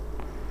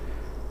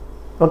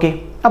 ഓക്കെ,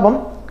 അപ്പം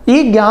ഈ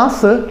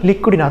ഗ്യാസ്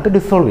ലിക്വിഡിനകത്ത്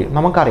ഡിസോൾവ് ചെയ്യും.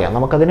 നമുക്കറിയാം,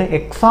 നമുക്കതിന്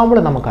എക്സാമ്പിൾ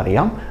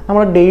നമുക്കറിയാം,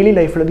 നമ്മുടെ ഡെയിലി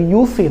ലൈഫിൽ അത്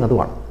യൂസ്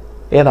ചെയ്യുന്നതുമാണ്.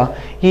 ഏതാ?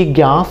 ഈ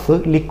ഗ്യാസ്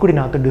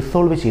ലിക്വിഡിനകത്ത്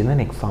ഡിസോൾവ്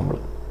ചെയ്യുന്നതിന് എക്സാമ്പിൾ.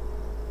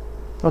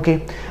 ഓക്കെ,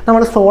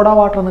 നമ്മൾ സോഡ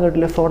വാട്ടർ എന്ന്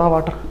കേട്ടില്ലേ? സോഡ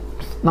വാട്ടർ,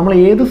 നമ്മൾ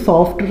ഏത്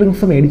സോഫ്റ്റ്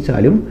ഡ്രിങ്ക്സ്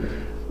മേടിച്ചാലും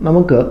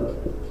നമുക്ക്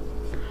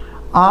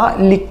ആ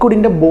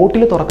ലിക്വിഡിൻ്റെ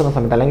ബോട്ടിൽ തുറക്കുന്ന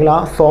സമയത്ത്, അല്ലെങ്കിൽ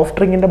ആ സോഫ്റ്റ്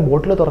ഡ്രിങ്കിൻ്റെ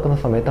ബോട്ടിൽ തുറക്കുന്ന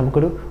സമയത്ത്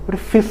നമുക്കൊരു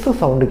ഫിസ്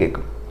സൗണ്ട്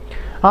കേൾക്കും.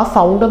 ആ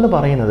സൗണ്ട് എന്ന്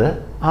പറയുന്നത്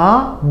ആ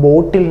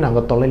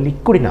ബോട്ടിലിനകത്തുള്ള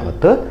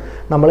ലിക്വിഡിനകത്ത്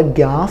നമ്മൾ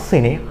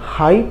ഗ്യാസിനെ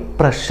ഹൈ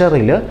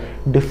പ്രഷറിൽ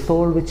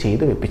ഡിസോൾവ്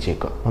ചെയ്ത്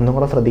വെപ്പിച്ചേക്കുക. ഒന്നും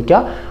കൂടെ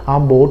ശ്രദ്ധിക്കുക, ആ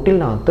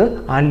ബോട്ടിലിനകത്ത്,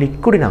 ആ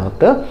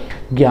ലിക്വിഡിനകത്ത്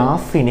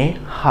ഗ്യാസിനെ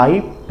ഹൈ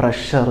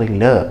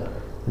പ്രഷറിൽ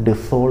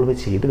ഡിസോൾവ്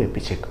ചെയ്ത്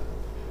വെപ്പിച്ചേക്കുക.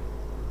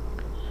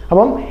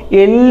 അപ്പം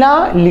എല്ലാ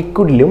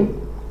ലിക്വിഡിലും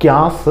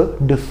ഗ്യാസ്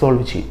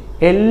ഡിസോൾവ് ചെയ്യും,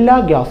 എല്ലാ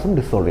ഗ്യാസും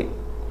ഡിസോൾവ് ചെയ്യും.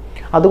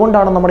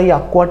 അതുകൊണ്ടാണ് നമ്മുടെ ഈ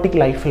അക്വാട്ടിക്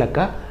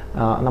ലൈഫിലൊക്കെ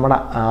നമ്മുടെ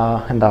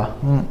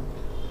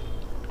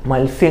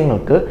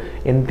മത്സ്യങ്ങൾക്ക്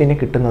എന്തിനെ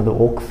കിട്ടുന്നത്?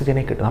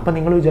 ഓക്സിജനെ കിട്ടുന്നത്. അപ്പം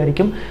നിങ്ങൾ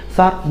വിചാരിക്കും,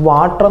 സാർ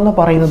വാട്ടർ എന്ന്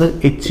പറയുന്നത്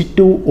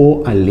H2O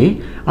അല്ലേ,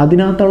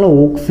 അതിനകത്തുള്ള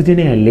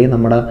ഓക്സിജനെ അല്ലേ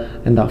നമ്മുടെ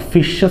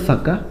ഫിഷസ്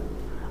ഒക്കെ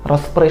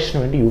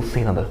റെസ്പിറേഷന് വേണ്ടി യൂസ്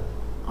ചെയ്യുന്നത്?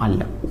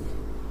 അല്ല,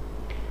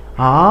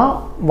 ആ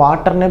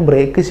വാട്ടറിനെ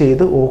ബ്രേക്ക്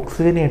ചെയ്ത്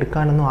ഓക്സിജനെ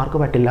എടുക്കാനൊന്നും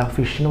ആർക്ക് പറ്റില്ല?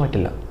 ഫിഷിന്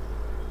പറ്റില്ല.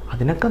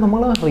 അതിനൊക്കെ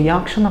നമ്മൾ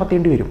റിയാക്ഷൻ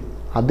നടത്തേണ്ടി വരും.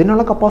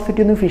 അതിനുള്ള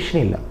കപ്പാസിറ്റി ഒന്നും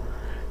ഫിഷിനില്ല.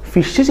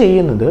 ഫിഷ്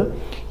ചെയ്യുന്നത്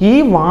ഈ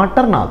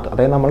വാട്ടറിനകത്ത്,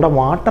 അതായത് നമ്മളുടെ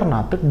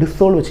വാട്ടറിനകത്ത്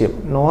ഡിസോൾവ് ചെയ്യും.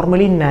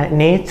 നോർമലി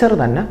നേച്ചർ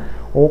തന്നെ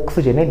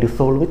ഓക്സിജനെ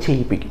ഡിസോൾവ്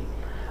ചെയ്യിപ്പിക്കും.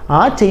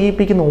 ആ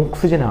ചെയ്യിപ്പിക്കുന്ന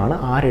ഓക്സിജനാണ്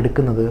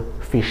ആരെടുക്കുന്നത്?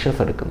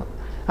 ഫിഷസ് എടുക്കുന്നത്.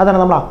 അതാണ്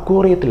നമ്മൾ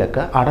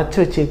അക്വേറിയത്തിലൊക്കെ അടച്ചു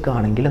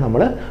വെച്ചേക്കുകയാണെങ്കിൽ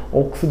നമ്മൾ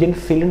ഓക്സിജൻ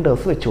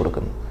സിലിണ്ടേഴ്സ് വെച്ച്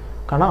കൊടുക്കുന്നു.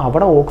 കാരണം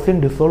അവിടെ ഓക്സിജൻ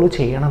ഡിസോൾവ്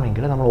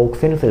ചെയ്യണമെങ്കിൽ നമ്മൾ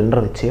ഓക്സിജൻ സിലിണ്ടർ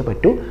വെച്ചേ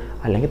പറ്റൂ,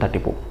 അല്ലെങ്കിൽ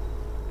തട്ടിപ്പോവും.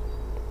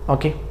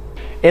 ഓക്കെ,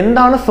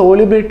 എന്താണ്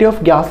solubility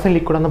of gas in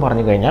liquid എന്ന്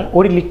പറഞ്ഞു കഴിഞ്ഞാൽ,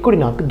 ഒരു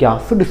ലിക്വിഡിനകത്ത്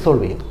ഗ്യാസ്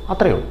ഡിസോൾവ് ചെയ്യുന്നു,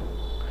 അത്രയേ ഉള്ളൂ.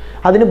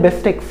 അതിന്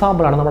ബെസ്റ്റ്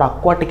എക്സാമ്പിളാണ് നമ്മുടെ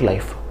അക്വാട്ടിക്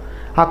ലൈഫ്.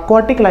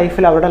 അക്വാട്ടിക്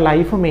ലൈഫിൽ അവരുടെ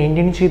ലൈഫ്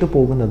മെയിൻറ്റെയിൻ ചെയ്ത്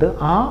പോകുന്നത്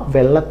ആ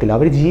വെള്ളത്തിൽ,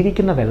 അവർ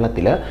ജീവിക്കുന്ന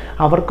വെള്ളത്തിൽ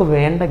അവർക്ക്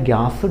വേണ്ട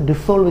ഗ്യാസ്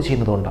ഡിസോൾവ്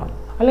ചെയ്യുന്നതുകൊണ്ടാണ്,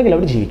 അല്ലെങ്കിൽ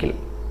അവർ ജീവിക്കില്ല.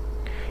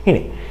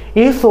 ഇനി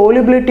ഈ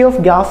solubility of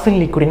gas in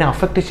ലിക്വിഡിനെ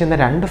affect ചെയ്യുന്ന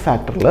രണ്ട്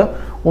ഫാക്ടറിൽ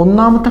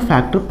ഒന്നാമത്തെ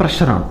ഫാക്ടർ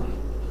പ്രഷറാണ്,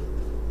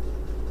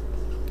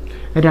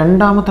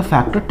 രണ്ടാമത്തെ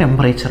ഫാക്ടർ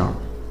ടെമ്പറേച്ചറാണ്.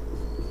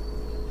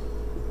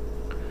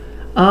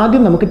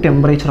 ആദ്യം നമുക്ക്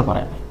ടെമ്പറേച്ചർ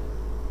പറയാം,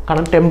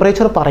 കാരണം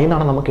ടെമ്പറേച്ചർ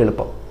പറയുന്നതാണ് നമുക്ക്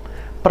എളുപ്പം.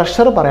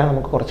 പ്രഷർ പറയാൻ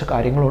നമുക്ക് കുറച്ച്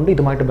കാര്യങ്ങളുണ്ട്,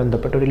 ഇതുമായിട്ട്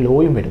ബന്ധപ്പെട്ട ഒരു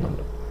ലോയും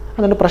വരുന്നുണ്ട്.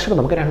 അതുകൊണ്ട് പ്രഷർ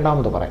നമുക്ക്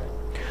രണ്ടാമത് പറയാം.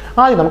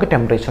 ആദ്യം നമുക്ക്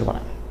ടെമ്പറേച്ചർ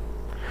പറയാം.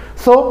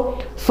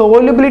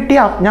 സോളിബിലിറ്റി,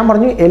 ഞാൻ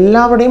പറഞ്ഞു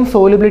എല്ലാവരുടെയും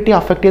സോളിബിലിറ്റി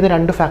അഫക്റ്റ് ചെയ്യുന്ന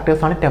രണ്ട്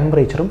ഫാക്ടേഴ്സാണ്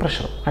ടെമ്പറേച്ചറും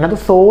പ്രഷറും.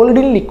 അതിനകത്ത്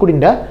സോളിഡിൻ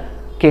ലിക്വിഡിൻ്റെ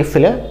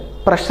കേസിൽ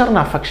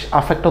പ്രഷറിന്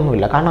അഫക്റ്റ്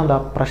ഒന്നുമില്ല. കാരണം എന്താ?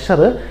 പ്രഷർ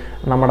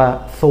നമ്മുടെ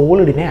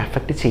സോളിഡിനെ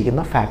അഫക്റ്റ്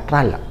ചെയ്യുന്ന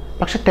ഫാക്ടറല്ല.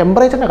 പക്ഷേ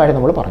ടെമ്പറേച്ചറിൻ്റെ കാര്യം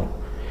നമ്മൾ പറഞ്ഞു.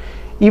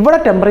 ഇവിടെ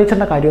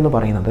ടെമ്പറേച്ചറിൻ്റെ കാര്യം എന്ന്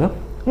പറയുന്നത്,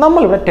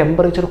 നമ്മളിവിടെ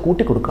ടെമ്പറേച്ചർ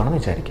കൂട്ടി കൊടുക്കുകയാണെന്ന്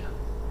വിചാരിക്കുക,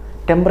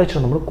 ടെമ്പറേച്ചർ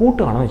നമ്മൾ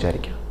കൂട്ടുകയാണെന്ന്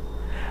വിചാരിക്കുക.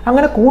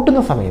 അങ്ങനെ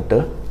കൂട്ടുന്ന സമയത്ത്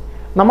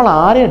നമ്മൾ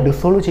ആരെയാണ്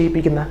ഡിസോൾവ്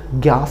ചെയ്യിപ്പിക്കുന്ന?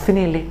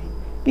 ഗ്യാസിനെയല്ലേ.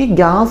 ഈ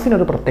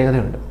ഗ്യാസിനൊരു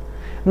പ്രത്യേകതയുണ്ട്.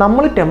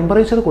 നമ്മൾ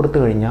ടെമ്പറേച്ചർ കൊടുത്തു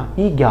കഴിഞ്ഞാൽ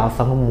ഈ ഗ്യാസ്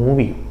അങ്ങ് മൂവ്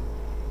ചെയ്യും,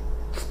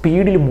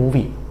 സ്പീഡിൽ മൂവ്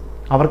ചെയ്യും.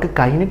 അവർക്ക്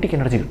കൈനറ്റിക്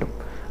എനർജി കിട്ടും,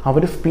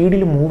 അവർ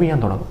സ്പീഡിൽ മൂവ്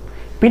ചെയ്യാൻ തുടങ്ങും.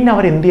 പിന്നെ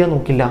അവരെന്ത് ചെയ്യാൻ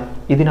നോക്കില്ല?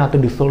 ഇതിനകത്ത്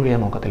ഡിസോൾവ്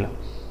ചെയ്യാൻ നോക്കത്തില്ല.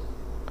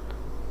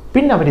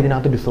 പിന്നെ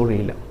അവരിതിനകത്ത് ഡിസോൾവ്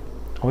ചെയ്യില്ല,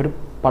 അവർ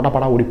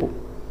പടപട ഓടിപ്പോവും.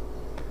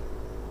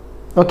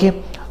 ഓക്കെ,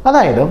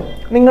 അതായത്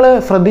നിങ്ങൾ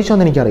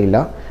ശ്രദ്ധിച്ചോന്ന് എനിക്കറിയില്ല,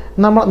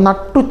 നമ്മൾ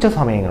നട്ടുച്ച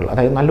സമയങ്ങളിൽ,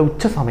 അതായത് നല്ല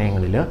ഉച്ച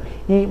സമയങ്ങളിൽ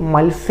ഈ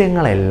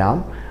മത്സ്യങ്ങളെല്ലാം,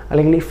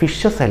 അല്ലെങ്കിൽ ഈ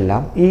ഫിഷസ്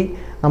എല്ലാം ഈ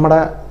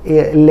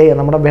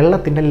നമ്മുടെ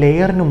വെള്ളത്തിൻ്റെ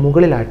ലെയറിന്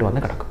മുകളിലായിട്ട്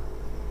വന്ന് കിടക്കും.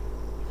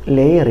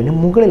 ലെയറിന്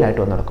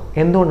മുകളിലായിട്ട് വന്ന് കിടക്കും.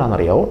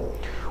 എന്തുകൊണ്ടാണെന്നറിയാമോ?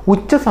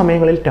 ഉച്ച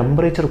സമയങ്ങളിൽ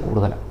ടെമ്പറേച്ചർ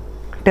കൂടുതലാണ്.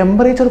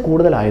 ടെമ്പറേച്ചർ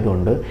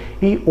കൂടുതലായതുകൊണ്ട്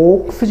ഈ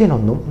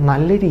ഓക്സിജനൊന്നും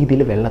നല്ല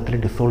രീതിയിൽ വെള്ളത്തിൽ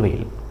ഡിസോൾവ്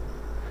ചെയ്യില്ല.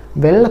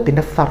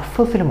 വെള്ളത്തിൻ്റെ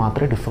സർഫസിൽ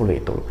മാത്രമേ ഡിസോൾവ്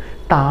ചെയ്യത്തുള്ളൂ,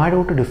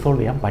 താഴോട്ട് ഡിസോൾവ്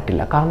ചെയ്യാൻ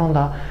പറ്റില്ല. കാരണം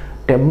എന്താ?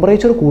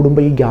 ടെമ്പറേച്ചർ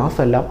കൂടുമ്പോൾ ഈ ഗ്യാസ്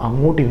എല്ലാം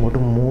അങ്ങോട്ടും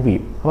ഇങ്ങോട്ടും മൂവ്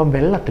ചെയ്യും. അപ്പം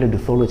വെള്ളത്തിൽ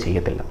ഡിസോൾവ്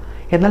ചെയ്യത്തില്ല,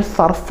 എന്നാൽ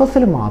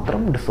സർഫസിൽ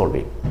മാത്രം ഡിസോൾവ്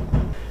ചെയ്യും.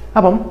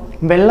 അപ്പം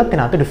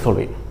വെള്ളത്തിനകത്ത് ഡിസോൾവ്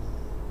ചെയ്യും.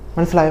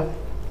 മനസ്സിലായോ?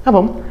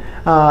 അപ്പം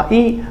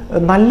ഈ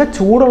നല്ല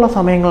ചൂടുള്ള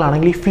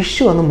സമയങ്ങളാണെങ്കിൽ ഈ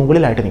ഫിഷ് വന്ന്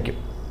മുകളിലായിട്ട് നിൽക്കും.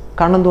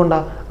 കാരണം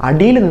എന്തുകൊണ്ടാണ്?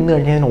 അടിയിൽ നിന്ന്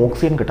കഴിഞ്ഞാൽ അതിന്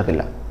ഓക്സിജൻ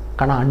കിട്ടത്തില്ല.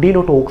 കാരണം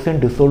അടിയിലോട്ട് ഓക്സിജൻ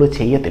ഡിസോൾവ്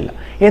ചെയ്യത്തില്ല.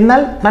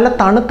 എന്നാൽ നല്ല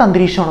തണുത്ത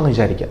അന്തരീക്ഷമാണെന്ന്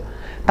വിചാരിക്കുക.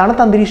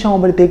 തണുത്ത അന്തരീക്ഷം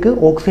ആകുമ്പോഴത്തേക്ക്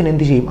ഓക്സിജൻ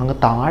എന്ത് ചെയ്യും? അങ്ങ്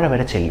താഴെ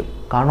വരെ ചെല്ലും.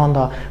 കാരണം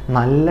എന്താ?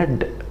 നല്ല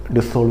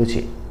ഡിസോൾവ്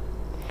ചെയ്യും.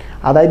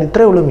 അതായത്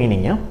ഇത്രയേ ഉള്ളൂ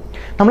മീനിങ്.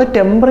 നമ്മൾ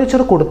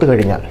ടെമ്പറേച്ചർ കൊടുത്തു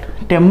കഴിഞ്ഞാൽ,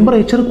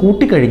 ടെമ്പറേച്ചർ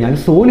കൂട്ടിക്കഴിഞ്ഞാൽ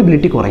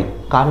സോലിബിലിറ്റി കുറയും.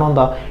 കാരണം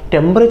എന്താ?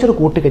 ടെമ്പറേച്ചർ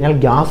കൂട്ടിക്കഴിഞ്ഞാൽ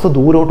ഗ്യാസ്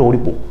ദൂരോട്ട്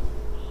ഓടിപ്പോവും.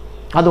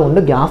 അതുകൊണ്ട്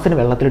ഗ്യാസിന്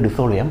വെള്ളത്തിൽ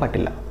ഡിസോൾവ് ചെയ്യാൻ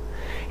പറ്റില്ല.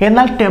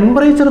 എന്നാൽ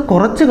ടെമ്പറേച്ചർ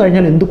കുറച്ച്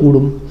കഴിഞ്ഞാൽ എന്ത്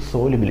കൂടും?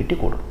 സോലിബിലിറ്റി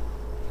കൂടും.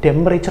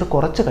 ടെമ്പറേച്ചർ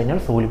കുറച്ച് കഴിഞ്ഞാൽ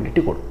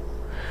സോലിബിലിറ്റി കൂടും.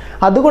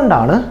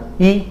 അതുകൊണ്ടാണ്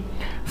ഈ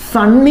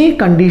സണ്ണി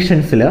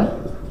കണ്ടീഷൻസിൽ,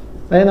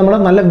 അതായത് നമ്മൾ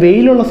നല്ല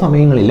വെയിലുള്ള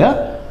സമയങ്ങളിൽ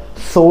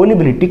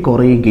സോലിബിലിറ്റി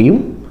കുറയുകയും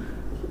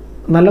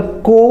നല്ല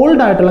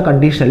കോൾഡ് ആയിട്ടുള്ള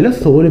കണ്ടീഷനിൽ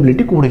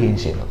സോലിബിലിറ്റി കൂടുകയും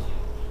ചെയ്യുന്നത്.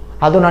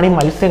 അതുകൊണ്ടാണ് ഈ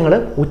മത്സ്യങ്ങൾ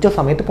ഉച്ച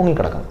സമയത്ത്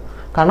പൊങ്ങിക്കിടക്കുന്നത്.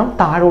 കാരണം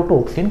താഴോട്ട്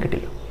ഓക്സിജൻ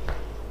കിട്ടില്ല.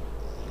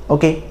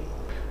 Okay,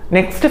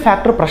 next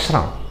factor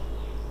പ്രഷറാണ്.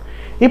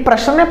 ഈ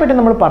പ്രഷറിനെ പറ്റി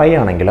നമ്മൾ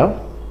പറയുകയാണെങ്കിൽ,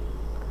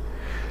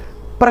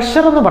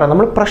 പ്രഷർ എന്ന് പറയാം,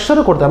 നമ്മൾ പ്രഷർ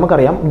കൊടുത്ത്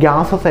നമുക്കറിയാം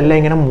ഗ്യാസസ് എല്ലാം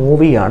ഇങ്ങനെ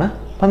മൂവ് ചെയ്യാണ്.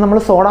 അപ്പം നമ്മൾ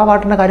സോഡാ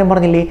വാട്ടറിൻ്റെ കാര്യം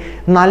പറഞ്ഞില്ലേ,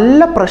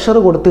 നല്ല പ്രഷർ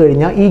കൊടുത്തു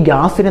കഴിഞ്ഞാൽ ഈ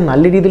ഗ്യാസിനെ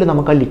നല്ല രീതിയിൽ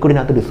നമുക്ക് ആ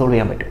ലിക്വിഡിനകത്ത് ഡിസോൾവ്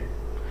ചെയ്യാൻ പറ്റും.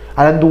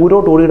 അതായത്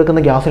ദൂരോട്ട്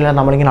ഓടിയെടുക്കുന്ന ഗ്യാസിനെ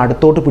നമ്മളിങ്ങനെ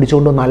അടുത്തോട്ട്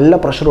പിടിച്ചുകൊണ്ട് നല്ല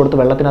പ്രഷർ കൊടുത്ത്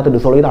വെള്ളത്തിനകത്ത്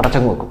ഡിസോൾവ് ചെയ്ത്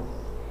അടച്ചങ്ങ് വെക്കും.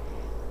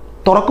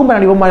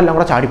 തുറക്കുമ്പോഴാണ് ഇവന്മാരെല്ലാം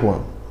കൂടെ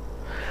ചാടിപ്പോകുന്നത്.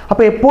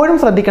 അപ്പോൾ എപ്പോഴും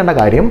ശ്രദ്ധിക്കേണ്ട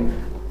കാര്യം,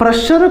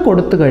 പ്രഷർ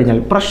കൊടുത്തു കഴിഞ്ഞാൽ,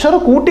 പ്രഷർ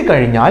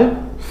കൂട്ടിക്കഴിഞ്ഞാൽ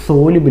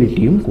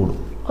സോലിബിലിറ്റിയും കൂടും.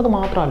 അത്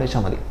മാത്രം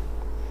ആലോചിച്ചാൽ മതി.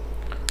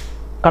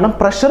 കാരണം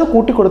പ്രഷർ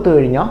കൂട്ടിക്കൊടുത്തു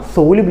കഴിഞ്ഞാൽ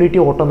സോലിബിലിറ്റി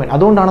ഓട്ടോമാറ്റിക്.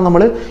 അതുകൊണ്ടാണ്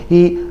നമ്മൾ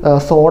ഈ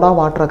സോഡ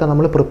വാട്ടറൊക്കെ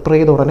നമ്മൾ പ്രിപ്പയർ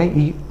ചെയ്ത ഉടനെ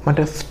ഈ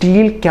മറ്റേ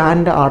സ്റ്റീൽ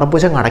ക്യാൻ്റെ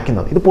അടപ്പുചങ്ങ്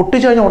അടയ്ക്കുന്നത്. ഇത്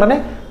പൊട്ടിച്ചു കഴിഞ്ഞാൽ ഉടനെ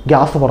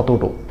ഗ്യാസ്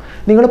പുറത്തോട്ട് പോകും.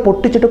 നിങ്ങൾ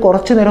പൊട്ടിച്ചിട്ട്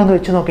കുറച്ച് നേരം ഒന്ന്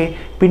വെച്ച് നോക്കി,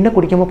 പിന്നെ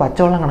കുടിക്കുമ്പോൾ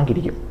പച്ചവെള്ളം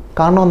കണക്കിരിക്കും.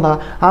 കാരണം എന്താ?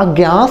 ആ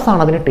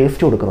ഗ്യാസാണ് അതിന്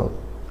ടേസ്റ്റ് കൊടുക്കുന്നത്.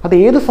 അത്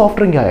ഏത് സോഫ്റ്റ്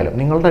ഡ്രിങ്ക് ആയാലും,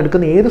 നിങ്ങളുടെ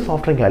എടുക്കുന്ന ഏത്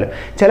സോഫ്റ്റ് ഡ്രിങ്ക് ആയാലും,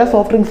 ചില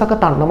സോഫ്റ്റ് ഡ്രിങ്ക്സൊക്കെ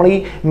നമ്മൾ ഈ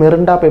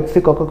മിറിൻഡ, പെപ്സി,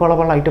 കൊക്കക്കോള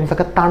പോലുള്ള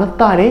ഐറ്റംസൊക്കെ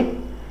തണുത്താലേ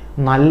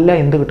നല്ല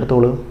എന്ത്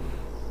കിട്ടത്തുള്ളൂ?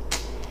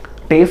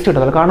 ടേസ്റ്റ്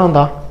കിട്ടത്തുള്ളൂ. കാരണം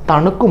എന്താ?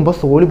 തണുക്കുമ്പോൾ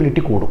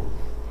സോലിബിലിറ്റി കൂടും.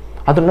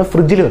 അതുകൊണ്ട്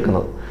ഫ്രിഡ്ജിൽ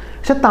വെക്കുന്നത്.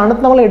 പക്ഷെ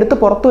തണുത്ത് നമ്മൾ എടുത്ത്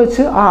പുറത്ത്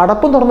വെച്ച് ആ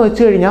അടപ്പും തുറന്ന്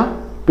വെച്ച് കഴിഞ്ഞാൽ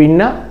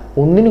പിന്നെ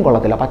ഒന്നിനും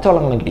കൊള്ളത്തില്ല,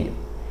 പച്ചവെള്ളം കണക്കിരിക്കും.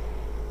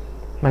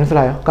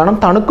 മനസ്സിലായോ? കാരണം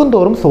തണുക്കും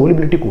തോറും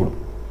സോലിബിലിറ്റി കൂടും.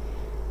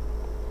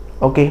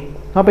 ഓക്കെ,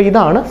 അപ്പോൾ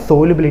ഇതാണ്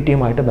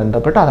സോലിബിലിറ്റിയുമായിട്ട്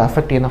ബന്ധപ്പെട്ട് അത്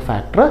അഫക്റ്റ് ചെയ്യുന്ന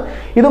ഫാക്ടർ.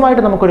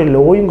 ഇതുമായിട്ട് നമുക്കൊരു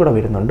ലോയും കൂടെ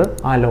വരുന്നുണ്ട്.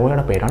 ആ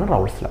ലോയുടെ പേരാണ്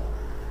റൗൾസ് ലോ.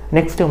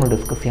 നെക്സ്റ്റ് നമ്മൾ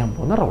ഡിസ്കസ് ചെയ്യാൻ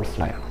പോകുന്ന റൗൾസ്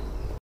ലോ ആണ്.